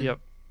 Lock it in. Yep.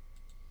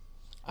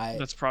 I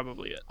That's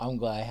probably it. I'm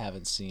glad I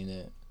haven't seen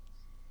it.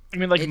 I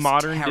mean, like It's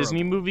modern Disney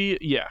terrible. movie,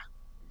 yeah,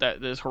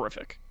 that is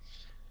horrific.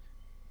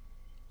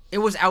 It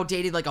was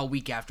outdated like a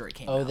week after it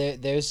came Oh,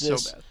 out. there's So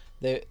this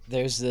bad.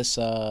 there's this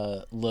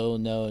little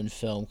known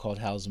film called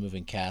Howl's the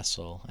Moving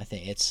Castle. I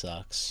think it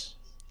sucks.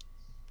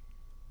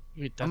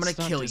 Wait, I'm that's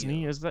gonna not kill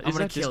Disney? you. Is that I'm is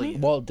gonna that kill Disney? you.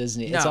 Walt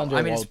Disney. It's No, under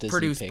I mean, Walt it's Disney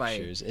produced by-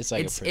 Pictures. It's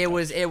like it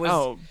was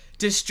Oh,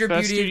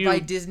 distributed Studio by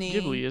Disney.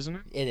 Ghibli, isn't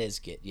it? It is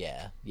good.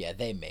 Yeah,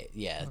 they made.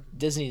 Yeah,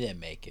 Disney didn't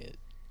make it.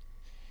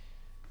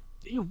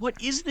 Ew,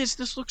 what is this?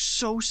 This looks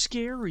so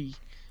scary.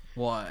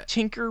 What?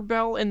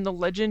 Tinkerbell and the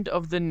Legend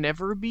of the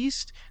Never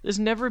Beast. This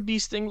Never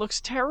Beast thing looks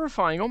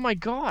terrifying. Oh my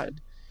god.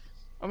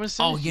 I'm gonna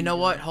send Oh, it to you know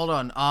guys. what? Hold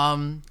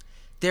on.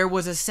 There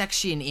was a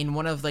section in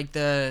one of like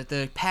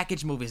the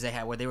package movies they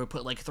had where they would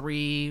put like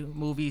 3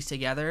 movies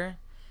together,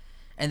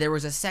 and there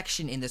was a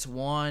section in this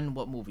one.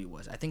 What movie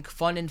was? I think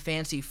Fun and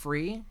Fancy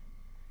Free.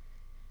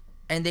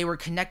 And they were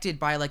connected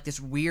by like this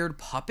weird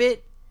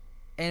puppet,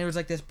 and it was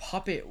like this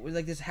puppet with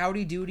like this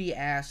howdy doody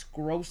ass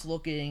gross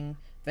looking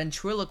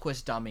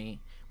ventriloquist dummy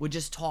would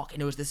just talk,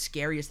 and it was the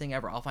scariest thing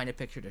ever. I'll find a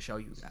picture to show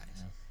you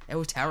guys. It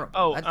was terrible.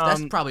 Oh,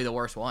 that's probably the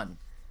worst one.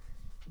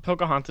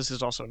 Pocahontas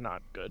is also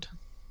not good.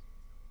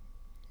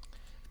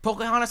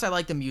 Pocahontas, I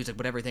like the music,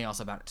 but everything else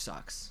about it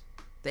sucks.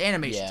 The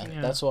animation's Yeah, good.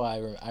 Yeah. that's why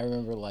I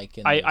remember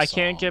liking. I those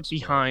can't get songs,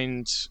 but-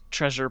 behind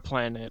Treasure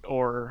Planet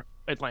or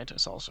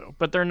Atlantis also,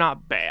 but they're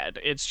not bad.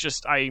 It's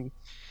just I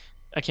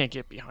can't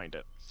get behind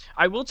it.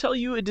 I will tell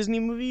you a Disney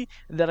movie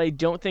that I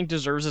don't think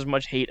deserves as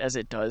much hate as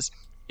it does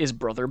is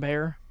Brother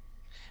Bear.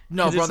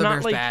 No, 'Cause it's Brother not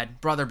Bear's like-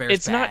 bad. Brother Bear's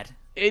it's bad. not.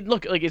 It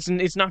look like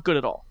it's not good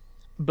at all,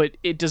 but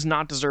it does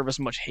not deserve as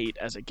much hate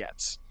as it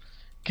gets,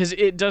 because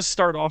it does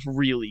start off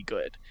really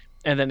good,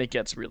 and then it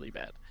gets really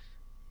bad.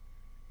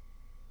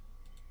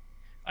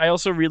 I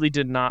also really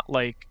did not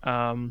like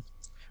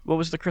what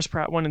was the Chris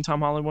Pratt one and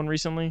Tom Holland one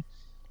recently?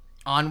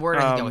 Onward,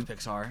 I think that was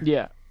Pixar.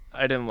 Yeah,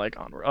 I didn't like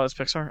Onward. Oh, it's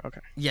Pixar.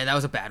 Okay. Yeah, that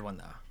was a bad one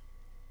though.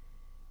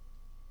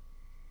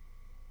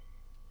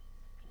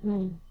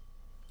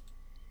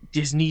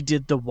 Disney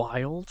did The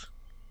Wild.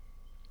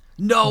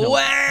 No, No.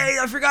 way!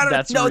 I forgot.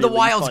 That's No, The really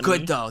Wild's funny.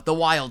 good though. The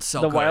Wild's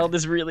so The good. Wild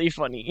is really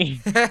funny.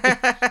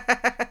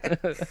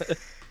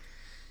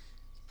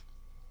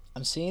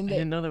 I'm seeing I that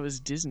didn't know that was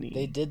Disney.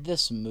 they did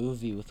this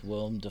movie with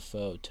Willem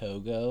Dafoe,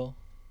 Togo,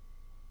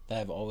 that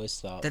I've always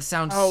thought. That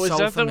sounds Oh, is so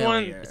that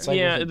familiar. the one? It's like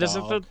yeah, with a this is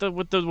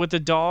dog. with the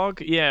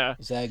dog. Yeah.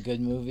 Is that a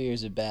good movie or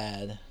is it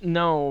bad?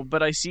 No,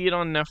 but I see it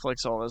on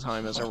Netflix all the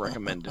time as a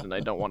recommended, and I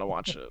don't want to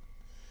watch it.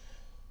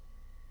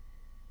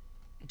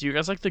 Do you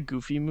guys like the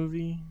Goofy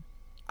movie?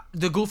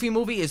 The Goofy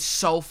movie is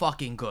so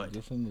fucking good.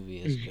 Goofy movie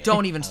is good.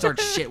 Don't even start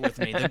shit with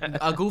me.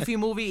 A Goofy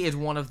movie is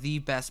one of the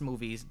best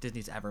movies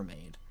Disney's ever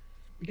made.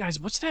 Guys,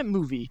 what's that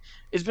movie?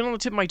 It's been on the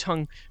tip of my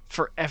tongue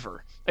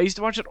forever. I used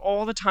to watch it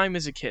all the time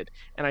as a kid,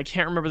 and I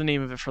can't remember the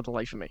name of it for the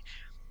life of me.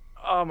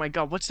 Oh my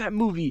god, what's that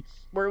movie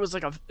where it was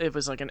like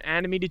an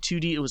animated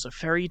 2D, it was a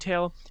fairy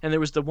tale, and there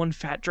was the one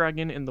fat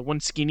dragon and the one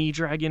skinny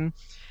dragon,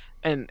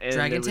 and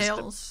Dragon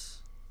Tales?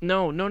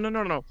 No, no, no,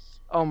 no, no.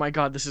 Oh my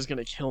god, this is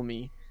gonna kill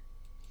me.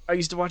 I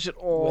used to watch it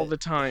all the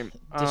time.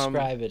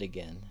 Describe it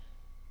again.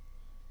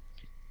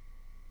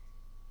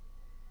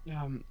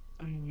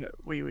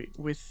 Wait,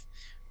 with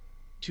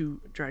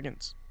two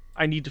dragons.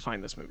 I need to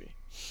find this movie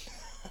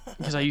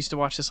because I used to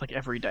watch this like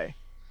every day.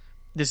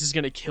 This is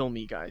gonna kill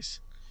me, guys.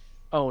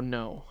 Oh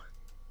no.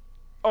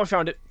 Oh, I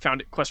found it.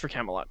 Found it. Quest for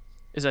Camelot.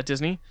 Is that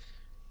Disney?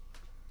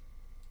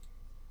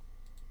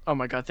 Oh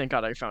my god, thank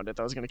god I found it.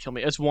 That was gonna kill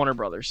me. It's Warner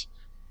Brothers.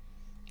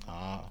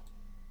 Ah.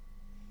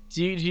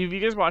 Do you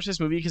guys watch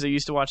this movie? Because I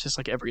used to watch this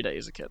like every day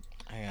as a kid.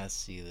 I gotta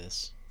see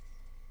this.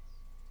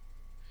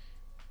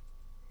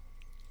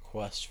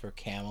 Quest for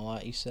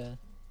Camelot, you said?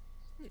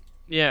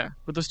 Yeah,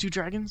 with those two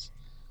dragons.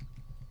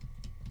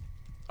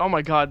 Oh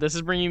my god, this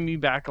is bringing me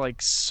back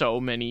like so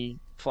many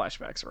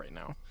flashbacks right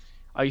now.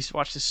 I used to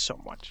watch this so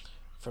much.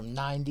 From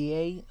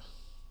 98?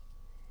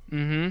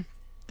 Mm-hmm.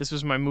 This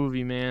was my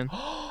movie, man.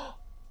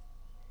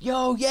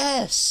 Yo,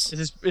 yes!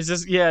 Is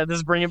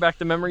this bringing back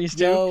the memories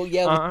too? Yo,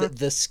 yeah, with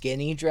the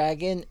skinny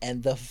dragon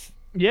and the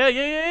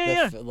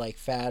Yeah. like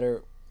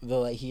fatter,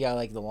 he got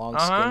like the long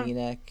skinny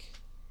neck.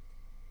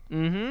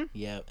 Mm-hmm.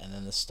 Yep, and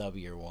then the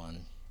stubbier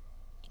one.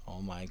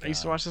 Oh my god. I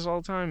used to watch this all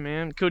the time,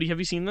 man. Cody, have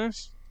you seen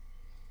this?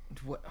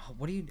 What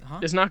do you? Huh?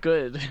 It's not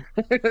good.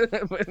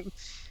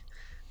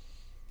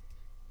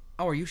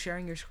 Oh, are you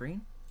sharing your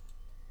screen?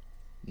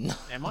 No.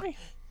 Am I?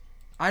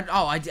 I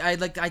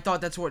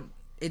thought that's what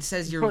it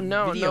says. Your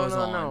video is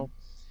on. No.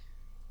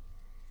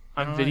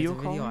 I On don't know, video it's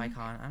a call? video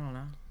icon. I don't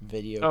know.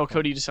 Video. Oh,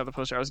 Cody, you just sent the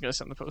poster. I was gonna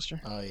send the poster.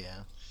 Oh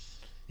yeah.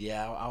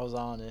 Yeah, I was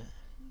on it.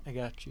 I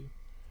got you.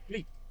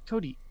 Wait,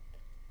 Cody.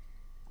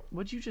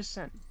 What'd you just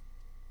send?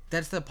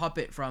 That's the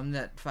puppet from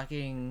that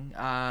fucking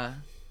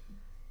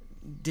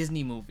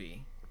Disney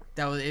movie.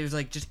 It was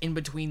like just in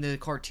between the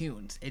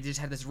cartoons. It just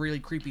had this really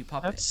creepy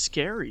puppet. That's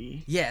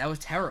scary. Yeah, that was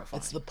terrifying.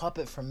 It's the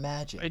puppet from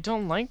Magic. I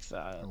don't like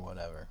that. Or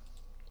whatever.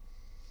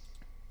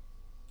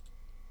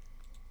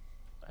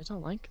 I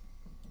don't like.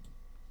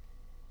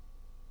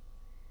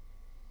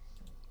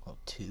 Well,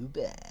 too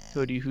bad.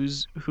 Cody,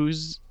 who's?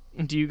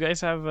 Do you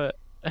guys have a?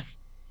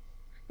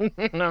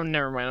 No,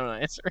 never mind. I'm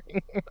not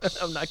answering.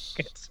 I'm not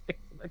answering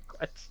the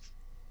question.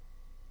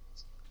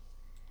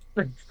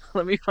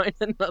 Let me find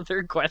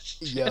another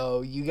question.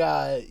 Yo, you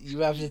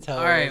have to tell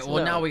us. All right, well,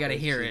 No. now we gotta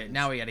hear it.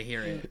 Now we gotta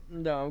hear it.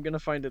 No, I'm gonna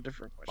find a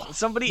different question.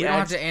 Somebody We don't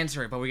have asked. to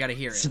answer it, but we gotta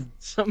hear it.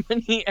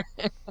 Somebody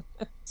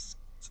asked.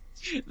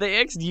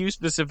 They asked you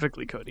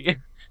specifically, Cody.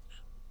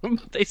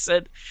 They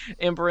said,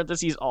 in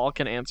parentheses, all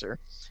can answer.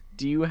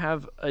 Do you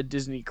have a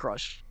Disney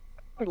crush,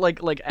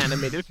 like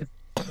animated?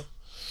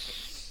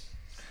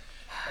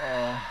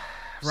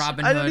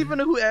 Robin Hood. I don't even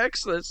know who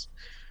asked this.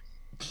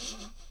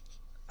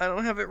 I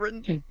don't have it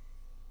written.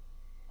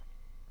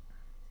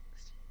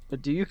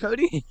 But do you,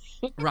 Cody?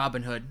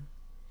 Robin Hood.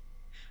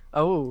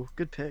 Oh,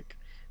 good pick.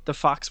 The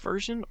Fox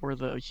version or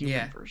the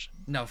human version?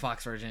 No,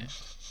 Fox version.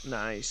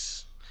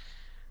 Nice.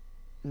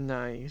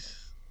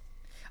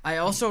 I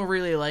also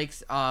really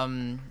liked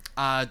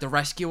the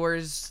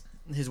Rescuers,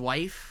 his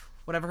wife,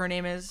 whatever her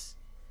name is.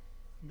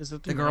 Is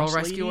it The girl mouse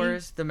lady?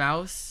 Rescuers, the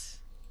mouse.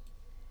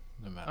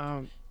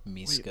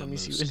 Miska, let me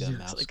see Muska, what it is.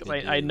 Mouse,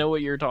 Like, I know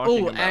what you're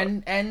talking Oh,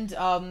 about.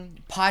 and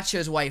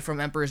Pacha's wife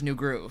from Emperor's New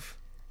Groove.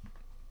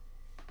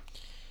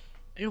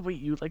 Ew,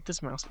 wait, you like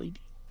this mouse lady?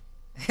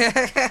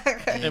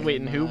 And wait,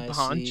 and who?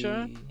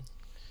 Pancha?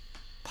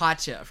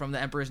 Pacha from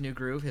the Emperor's New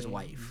Groove, his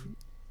wife.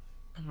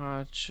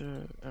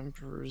 Pancha,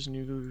 Emperor's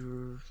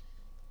New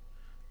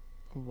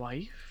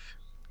wife?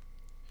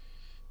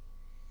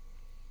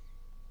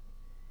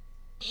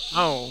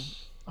 Oh,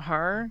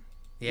 her?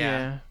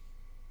 Yeah.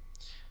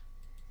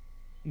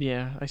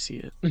 Yeah, I see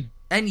it.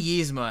 And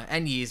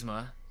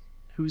Yzma.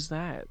 Who's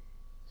that?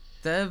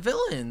 The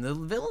villain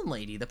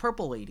lady, the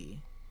purple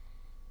lady.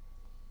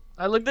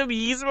 I looked up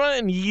Yzma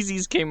and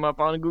Yeezys came up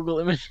on Google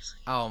Images.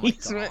 Oh my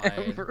Yzma god.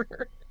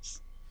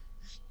 Emperors.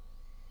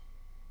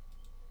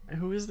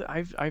 Who is that?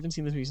 I haven't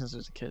seen this movie since I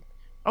was a kid.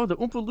 Oh, the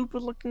Oompa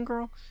Loompa looking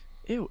girl.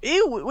 Ew.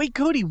 Wait,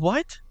 Cody,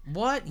 what?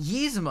 What?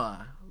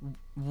 Yzma.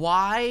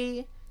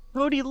 Why?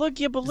 Cody, look,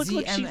 yeah, but look,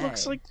 she ZMA.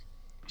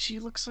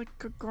 looks like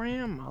a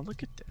grandma.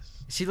 Look at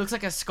this. She looks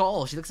like a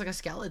skull. She looks like a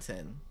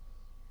skeleton.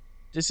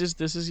 This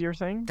is your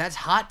thing? That's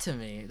hot to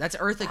me. That's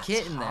Eartha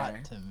Kitt in hot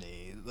there. to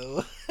me.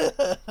 Though.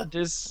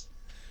 This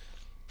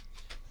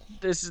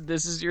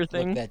is your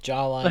thing? Look, that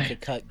jawline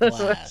could cut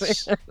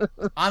glass.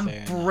 I'm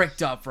Fair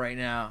bricked up right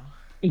now.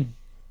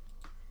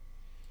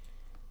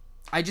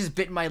 I just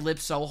bit my lip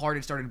so hard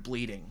it started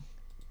bleeding.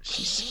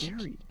 She's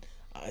scary.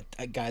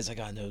 Guys, I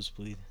got a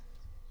nosebleed.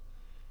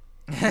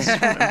 This is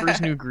from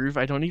Emperor's New Groove.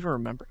 I don't even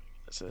remember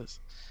what this is.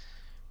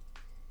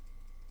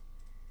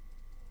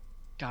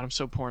 God, I'm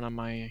so porn on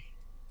my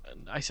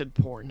I said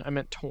porn. I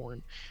meant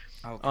torn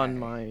Okay. on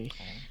my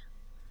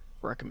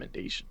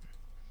recommendation.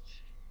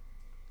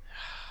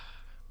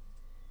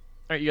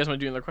 All right, you guys want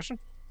to do another question?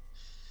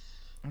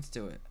 Let's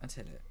do it. Let's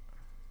hit it.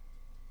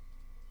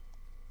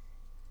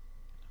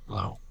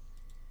 Hello.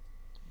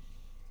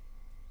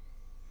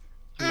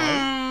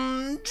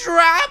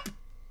 Drop.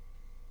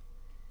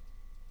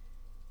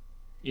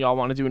 Y'all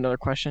want to do another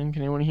question?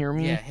 Can anyone hear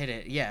me? Yeah, hit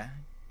it. Yeah.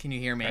 Can you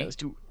hear me? All right, let's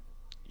do.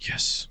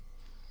 Yes.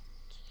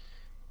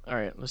 All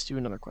right, let's do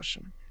another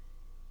question.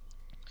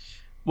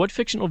 What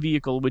fictional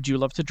vehicle would you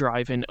love to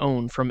drive and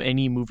own from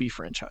any movie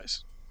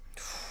franchise?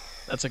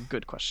 That's a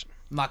good question.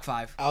 Mach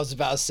 5. I was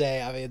about to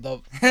say, I mean,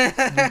 you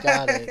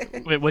got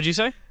it. Wait, what'd you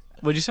say?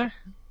 What'd you say?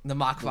 The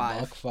Mach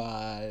 5. Mach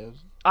 5.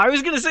 I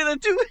was gonna say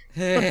that too.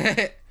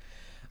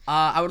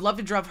 I would love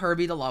to drive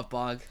Herbie the Love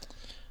Bug.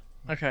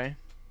 Okay,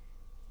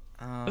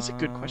 that's a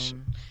good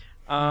question.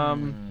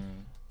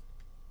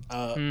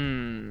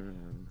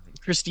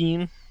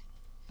 Christine.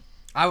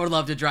 I would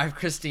love to drive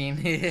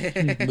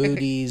Christine.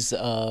 Moody's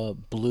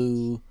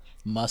blue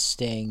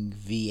Mustang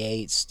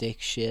V8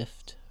 stick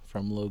shift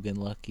from Logan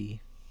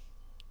Lucky.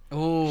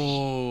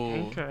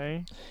 Ooh.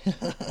 Okay.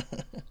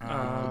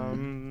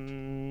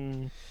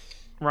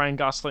 Ryan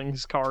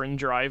Gosling's car and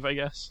drive, I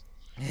guess,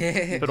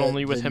 but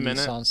only with him in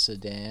it. Nissan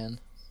sedan.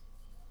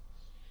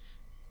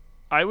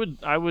 I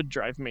would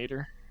drive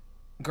Mater.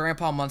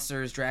 Grandpa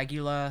Munster's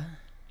Dragula.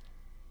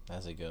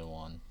 That's a good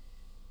one.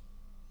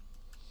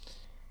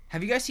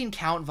 Have you guys seen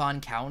Count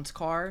Von Count's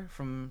car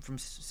from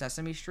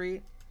Sesame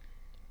Street?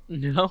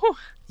 No.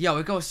 Yo,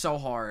 it goes so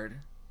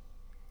hard.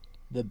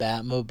 The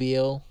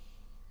Batmobile,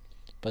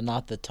 but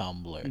not the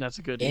Tumbler. That's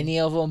a good. Any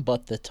of them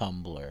but the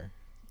Tumbler.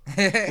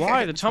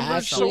 Why the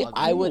Tumbler's Actually, so cool.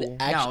 I would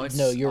actually it's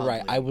no. You're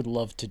right. ugly. I would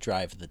love to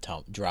drive the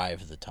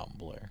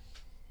Tumbler.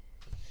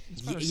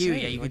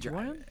 You could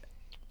drive what? it.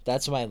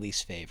 That's my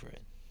least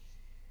favorite.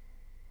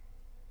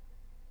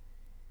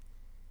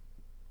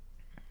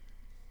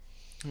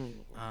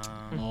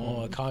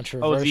 Oh, a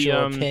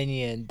controversial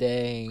opinion.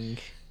 Dang.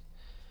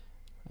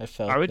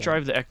 I would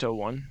drive the Ecto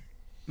one.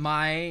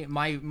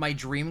 My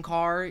dream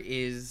car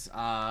is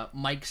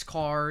Mike's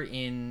car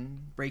in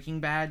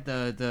Breaking Bad,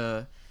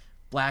 the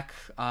black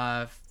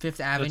Fifth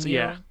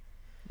Avenue.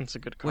 That's a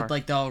good car. With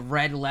like the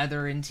red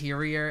leather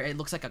interior. It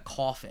looks like a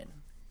coffin.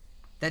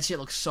 That shit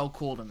looks so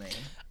cool to me.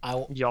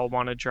 Y'all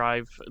want to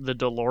drive the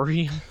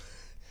DeLorean?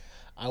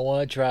 I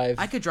want to drive.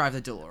 I could drive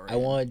the DeLorean. I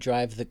want to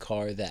drive the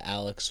car that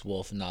Alex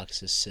Wolff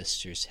knocks his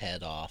sister's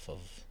head off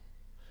of.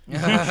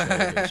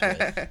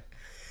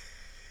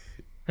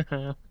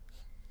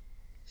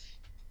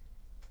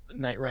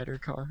 Knight Rider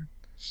car. I'm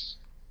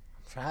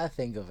trying to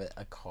think of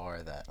a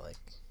car that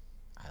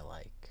I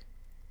like.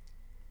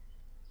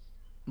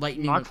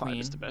 Lightning Mach 5 McQueen.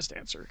 is the best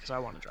answer because I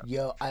want to drive.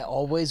 Yo, I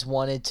always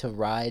wanted to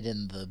ride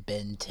in the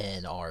Ben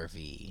 10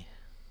 RV.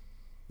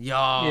 Yo.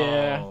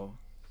 Yeah.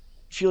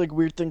 I feel like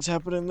weird things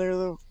happen in there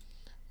though.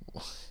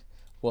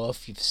 Well,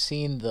 if you've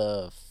seen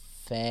the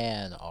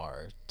fan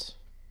art.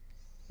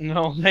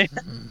 No, man.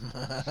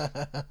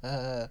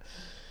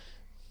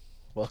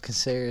 Well,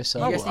 consider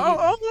yourself.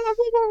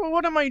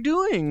 What am I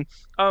doing?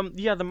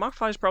 Yeah, the Mach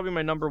 5 is probably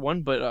my number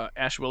one, but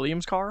Ash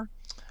Williams' car.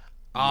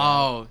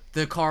 Oh,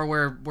 the car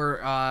where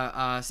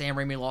Sam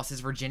Raimi lost his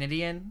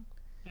virginity in?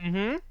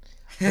 Mm-hmm.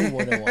 Who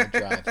wouldn't want to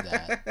drive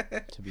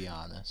that, to be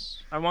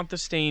honest? I want the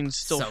stains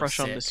still So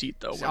fresh on sick. the seat,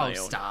 though, when I own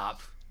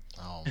stop.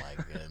 Oh,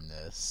 my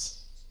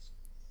goodness.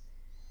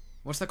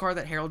 What's the car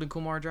that Harold and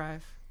Kumar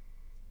drive?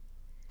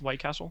 it. White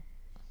Castle?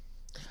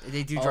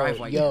 They do drive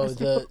White yo,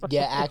 Castle.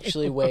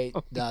 actually, wait.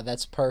 No,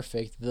 that's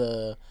perfect.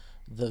 The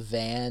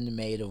van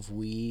made of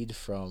weed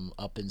from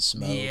Up in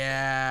Smoke.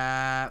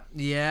 Yeah.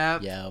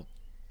 Yep.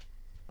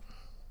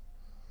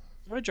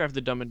 I would drive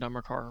the Dumb and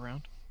Dumber car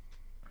around.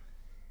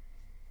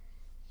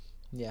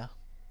 Yeah.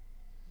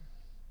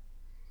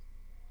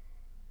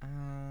 I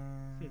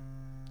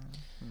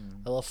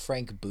love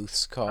Frank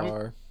Booth's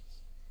car.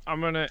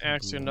 I'm gonna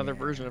ask you another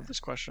version of this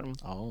question.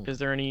 Oh. Is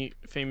there any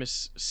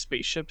famous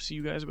spaceships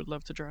you guys would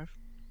love to drive?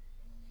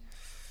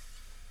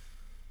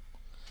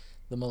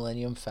 The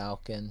Millennium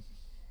Falcon.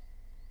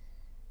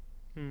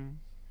 Hmm.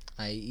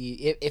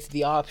 If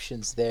the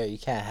option's there, you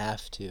can't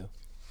have to.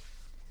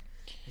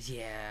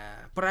 Yeah.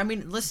 But I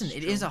mean, listen,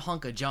 it is a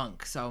hunk of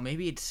junk, so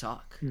maybe it'd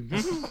suck.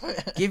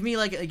 Mm-hmm. give me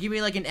like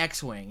an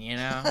X-wing, you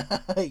know?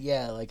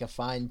 Yeah, like a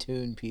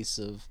fine-tuned piece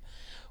of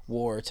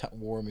war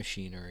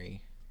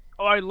machinery.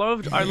 Oh, I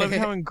loved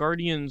how in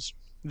Guardians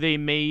they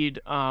made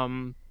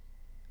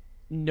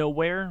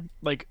Nowhere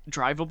like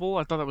drivable.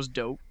 I thought that was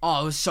dope.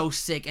 Oh, it was so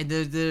sick. And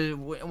the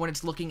when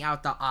it's looking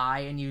out the eye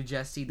and you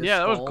just see the Yeah,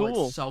 that skull, was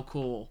cool. it's so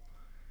cool.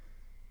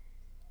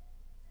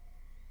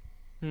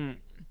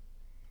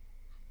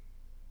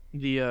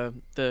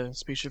 The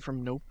spaceship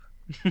from Nope.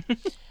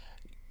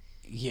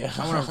 Yeah.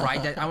 I want to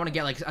ride that. I want to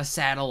get like a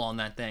saddle on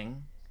that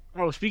thing.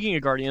 Oh, speaking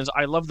of Guardians,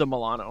 I love the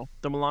Milano.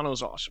 The Milano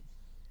is awesome.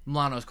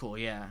 Milano's cool,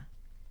 yeah.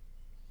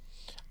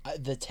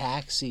 The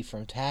taxi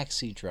from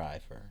Taxi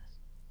Driver.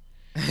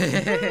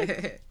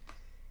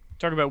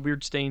 Talk about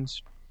weird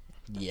stains.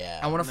 Yeah.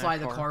 I want in to that fly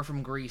the car. car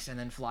from Greece and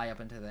then fly up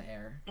into the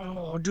air.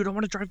 Oh, dude, I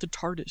want to drive the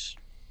TARDIS.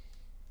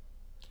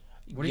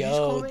 What did you just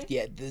call me?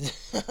 Yeah.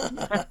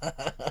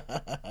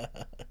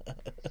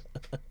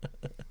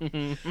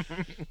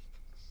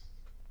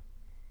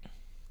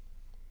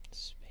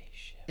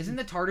 Spaceship. Isn't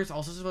the TARDIS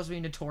also supposed to be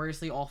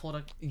notoriously awful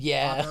to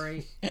Yeah.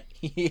 operate?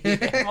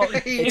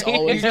 It's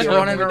always You're just doing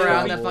running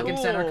around that trouble. fucking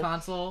center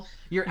console.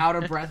 You're out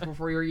of breath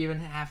before you're even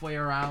halfway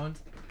around.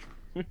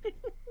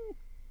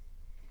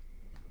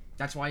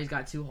 That's why he's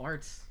got 2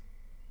 hearts.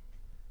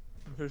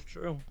 That's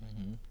true.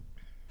 Mhm.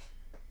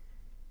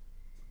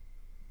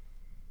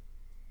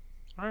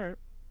 All right.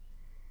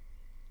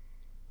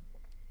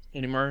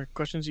 Any more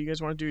questions you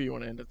guys want to do? Or you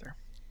want to end it there?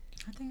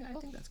 I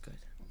think that's good.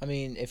 I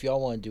mean, if y'all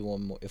want to do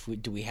one more,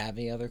 do we have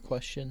any other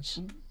questions?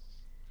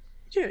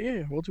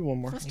 Yeah. We'll do one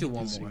more. Let's do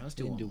one more. Let's We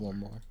do can one do more. one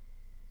more.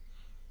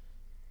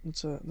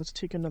 Let's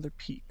take another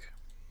peek.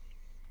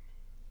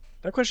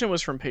 That question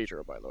was from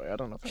Pedro, by the way. I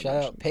don't know if I Shout out,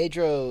 mentioned that.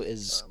 Pedro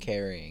is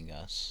carrying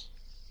us.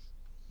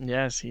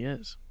 Yes, he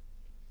is.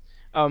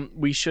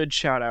 We should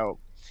shout out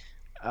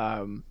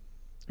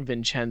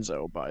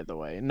Vincenzo, by the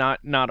way. Not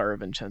our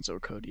Vincenzo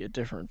Cody, a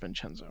different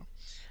Vincenzo.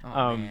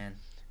 Oh man.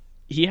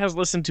 He has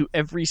listened to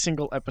every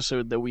single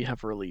episode that we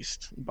have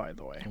released, by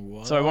the way.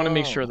 So I want to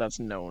make sure that's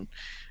known.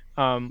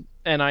 And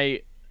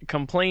I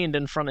complained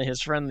in front of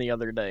his friend the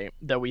other day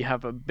that we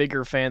have a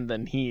bigger fan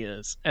than he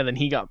is, and then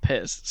he got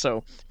pissed.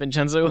 So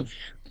Vincenzo,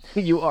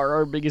 you are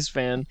our biggest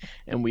fan,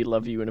 and we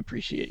love you and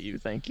appreciate you.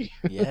 Thank you.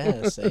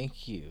 Yes,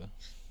 thank you.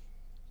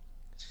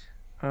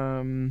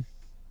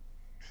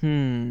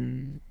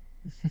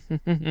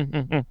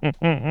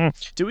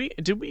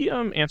 Did we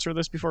answer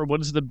this before?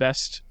 What is the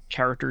best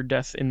character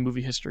death in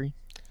movie history?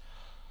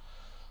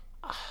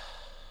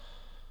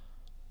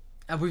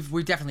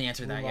 We've definitely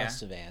answered We that. Yeah.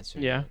 must have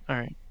answered. Yeah. it. All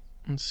right.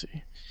 Let's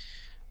see.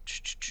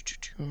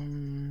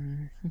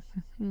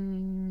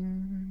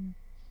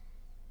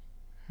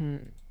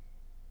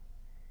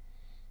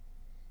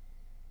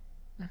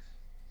 All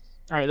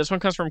right. This one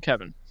comes from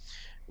Kevin.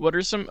 What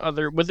are some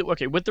other with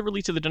the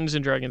release of the Dungeons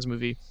and Dragons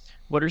movie?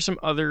 What are some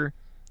other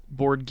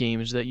board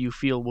games that you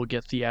feel will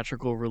get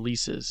theatrical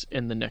releases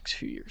in the next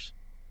few years?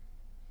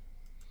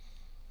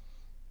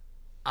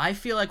 I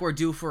feel like we're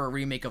due for a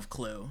remake of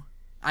Clue.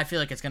 I feel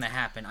like it's gonna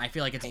happen. I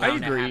feel like it's I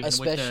bound to agree. happen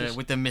Especially-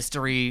 with the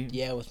mystery.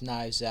 Yeah, with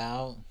Knives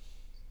Out.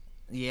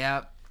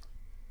 Yeah.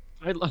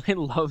 I love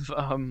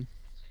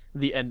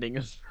the ending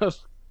of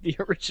the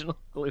original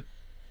Clue.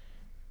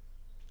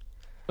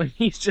 When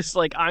he's just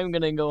like, I'm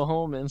gonna go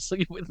home and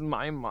sleep with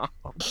my mom.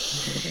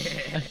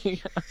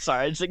 Sorry,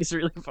 I just think it's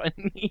really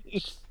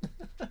funny.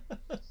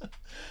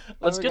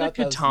 Let's get a forgot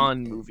that was-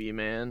 Catan movie,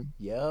 man.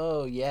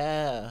 Yo,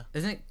 yeah.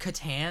 Isn't it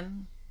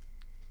Catan?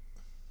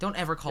 Don't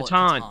ever call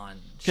Catan. it Catan.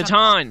 Shut up.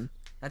 Catan.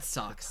 That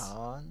sucks.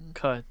 Con.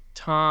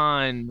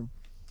 Catan.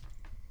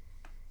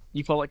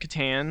 You call it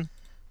Catan?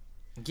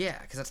 Yeah,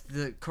 because that's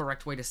the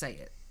correct way to say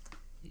it.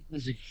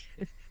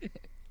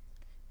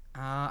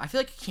 I feel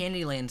like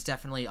Candyland's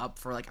definitely up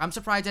for like. I'm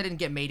surprised I didn't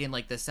get made in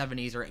like the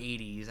 70s or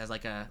 80s as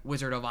like a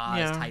Wizard of Oz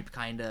Yeah. type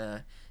kind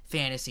of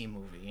fantasy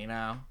movie. You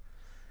know?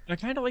 I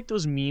kind of like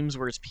those memes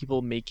where it's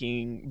people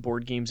making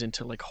board games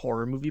into like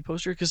horror movie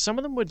posters because some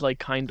of them would like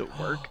kind of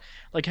work.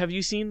 Like, have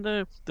you seen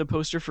the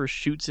poster for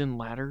Chutes and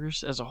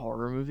Ladders as a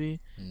horror movie?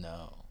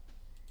 No.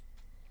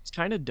 It's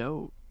kind of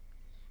dope.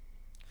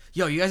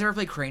 Yo, you guys ever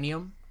play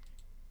Cranium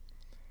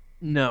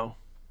No,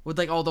 with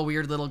like all the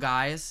weird little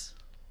guys?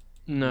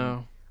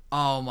 no.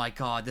 Oh my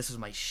god, this was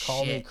my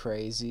Call me shit.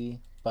 crazy,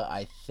 but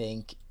I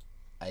think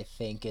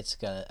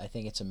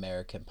it's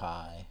American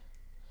Pie.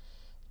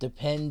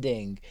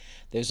 Depending,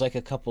 there's like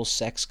a couple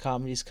sex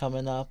comedies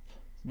coming up,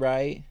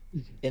 right?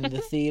 In the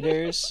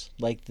theaters,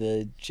 like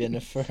the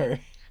Jennifer.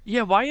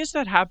 Yeah, why is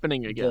that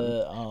happening again?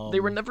 They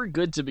were The never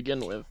good to begin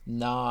with.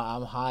 Nah,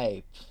 I'm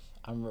hype.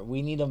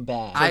 We need them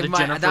back. the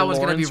Jennifer That was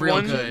gonna be Lawrence real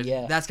one? good.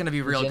 Yeah. That's gonna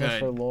be real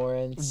Jennifer good.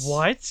 Lawrence.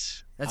 What?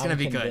 That's gonna I'm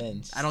be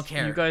convinced. good. I don't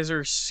care. You guys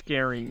are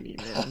scaring me,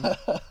 man.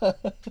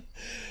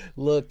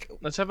 Look,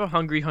 Let's have a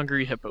Hungry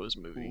Hungry Hippos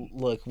movie.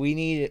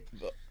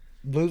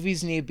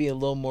 movies need to be a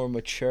little more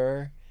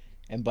mature,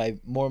 and by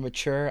more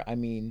mature, I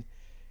mean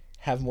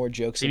have more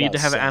jokes. They about need to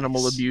have sex.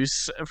 animal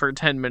abuse for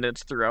 10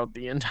 minutes throughout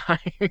the entire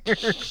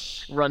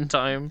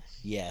runtime.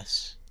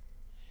 Yes.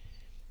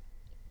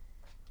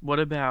 What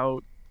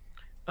about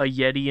a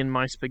Yeti in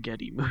My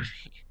Spaghetti movie?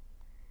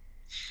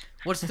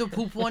 What's the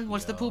poop one?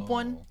 What's the poop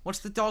one? Yo. What's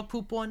the dog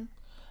poop one?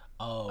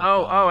 Oh,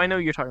 Oh, I know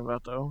what you're talking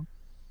about, though.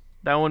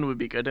 That one would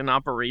be good. An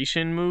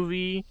Operation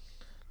movie.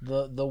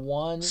 the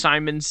one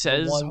Simon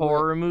Says one where-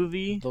 horror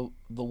movie.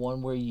 the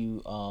one where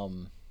you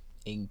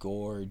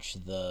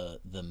engorge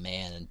the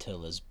man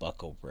until his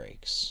buckle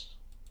breaks.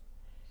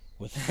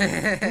 With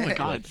Oh my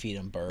God. like feed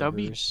him burgers. That'd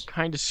be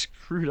kind of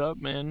screwed up,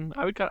 man.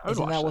 I would Isn't watch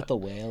that that. what the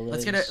whale is?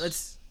 Let's get it.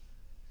 Let's.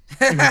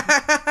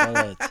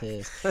 Oh, it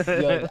is.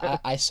 Yo,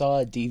 I saw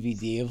a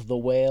DVD of the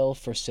whale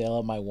for sale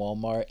at my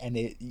Walmart, and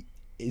it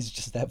is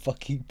just that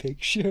fucking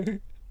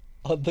picture.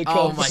 on the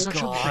Oh cover. my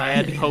Such God. a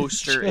bad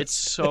poster. Just It's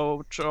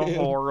such a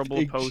horrible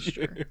picture.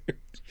 poster.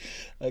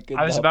 could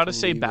I was not about to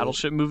say believe it.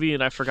 Battleship movie,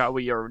 and I forgot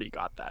we already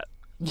got that.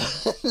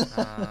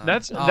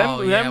 That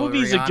with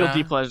movie's a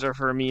guilty Rihanna. pleasure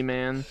for me,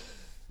 man.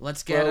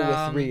 Let's get Bro, with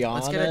Rihanna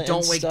let's get a and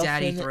Don't Wake stuff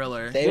Daddy in it,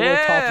 thriller. They were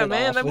Yeah, popping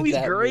man, off that with movie's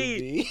that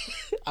great. movie.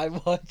 I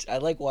watched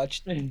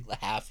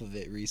half of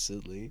it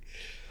recently.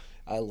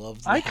 I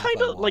loved. I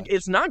kind of like.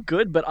 It's not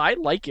good, but I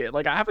like it.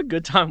 Like I have a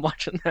good time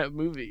watching that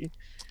movie.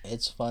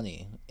 It's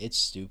funny. It's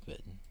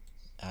stupid.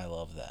 I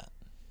love that.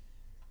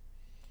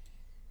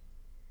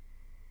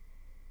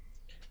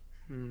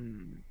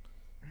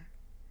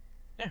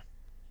 Yeah.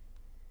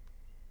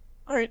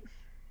 All right.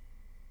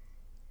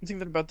 I think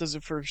that about does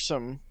it for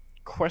some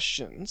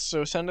questions.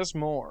 So send us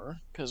more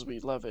because we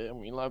love it and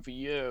we love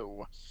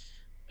you.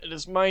 It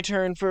is my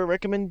turn for a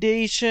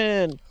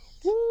recommendation.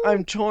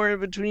 I'm torn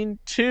between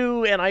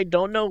two and I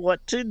don't know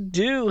what to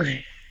do.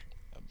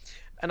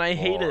 And I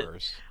hate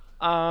it.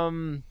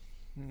 Oh,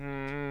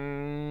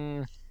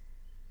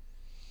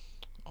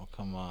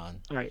 come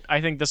on. All right,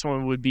 I think this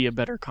one would be a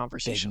better Big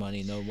conversation.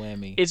 money, no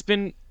whammy. It's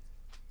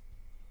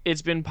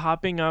been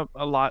popping up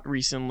a lot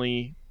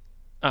recently.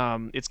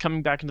 It's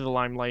coming back into the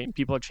limelight and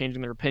people are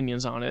changing their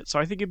opinions on it. So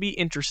I think it'd be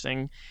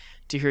interesting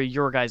to hear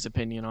your guys'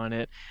 opinion on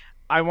it.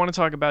 I want to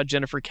talk about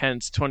Jennifer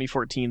Kent's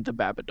 2014 The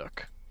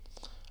Babadook.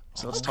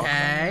 So let's talk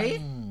about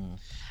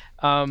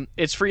that.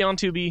 It's free on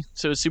Tubi,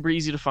 so it's super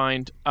easy to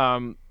find.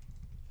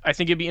 I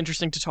think it'd be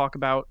interesting to talk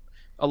about.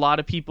 A lot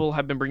of people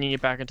have been bringing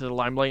it back into the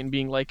limelight and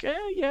being like,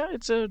 yeah,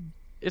 it's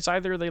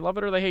either they love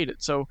it or they hate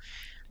it. So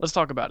let's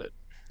talk about it.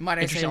 Might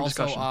I say Interesting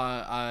also,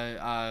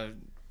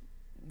 discussion.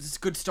 this is a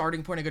good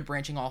starting point, a good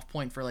branching off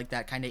point for like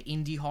that kind of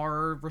indie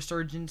horror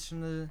resurgence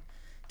from the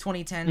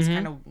 2010s.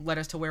 Kind of led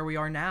us to where we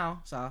are now.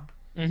 So,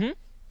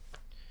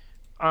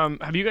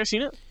 have you guys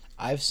seen it?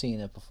 I've seen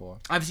it before.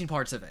 I've seen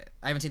parts of it.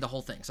 I haven't seen the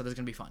whole thing, so this is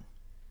gonna be fun.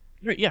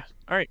 Right, yeah.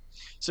 All right.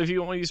 So if you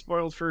don't want to be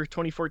spoiled for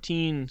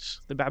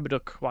 2014's The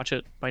Babadook, watch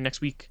it by next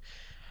week.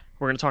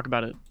 We're going to talk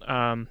about it.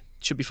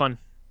 Should be fun.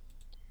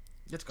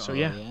 Let's go. So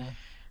yeah.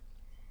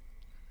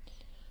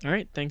 All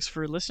right. Thanks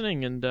for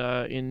listening and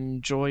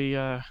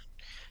enjoy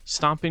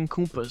Stomping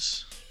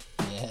Koopas.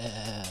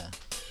 Yeah.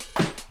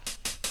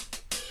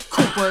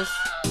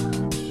 Koopas.